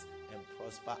us and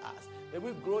prosper us. May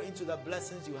we grow into the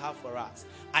blessings you have for us.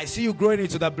 I see you growing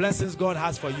into the blessings God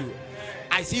has for you.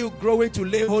 I see you growing to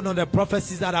lay hold on the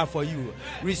prophecies that are for you.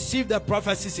 Receive the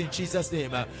prophecies in Jesus'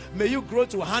 name. May you grow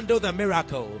to handle the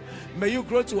miracle. May you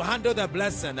grow to handle the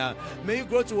blessing. May you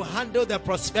grow to handle the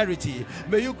prosperity.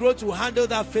 May you grow to handle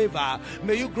that favor.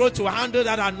 May you grow to handle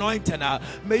that anointing.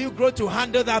 May you grow to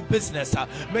handle that business.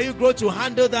 May you grow to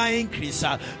handle that increase.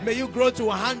 May you grow to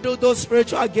handle those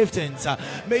spiritual giftings.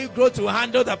 May you grow to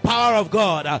handle the power of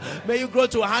God. May you grow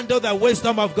to handle the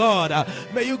wisdom of God.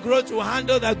 May you grow to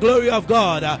handle the glory of God.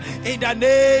 In the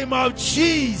name of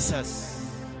Jesus.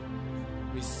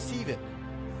 Receive it.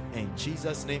 In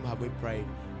Jesus' name have we prayed.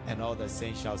 And all the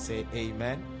saints shall say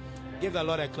amen. Give the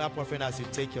Lord a clap offering as you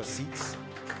take your seats.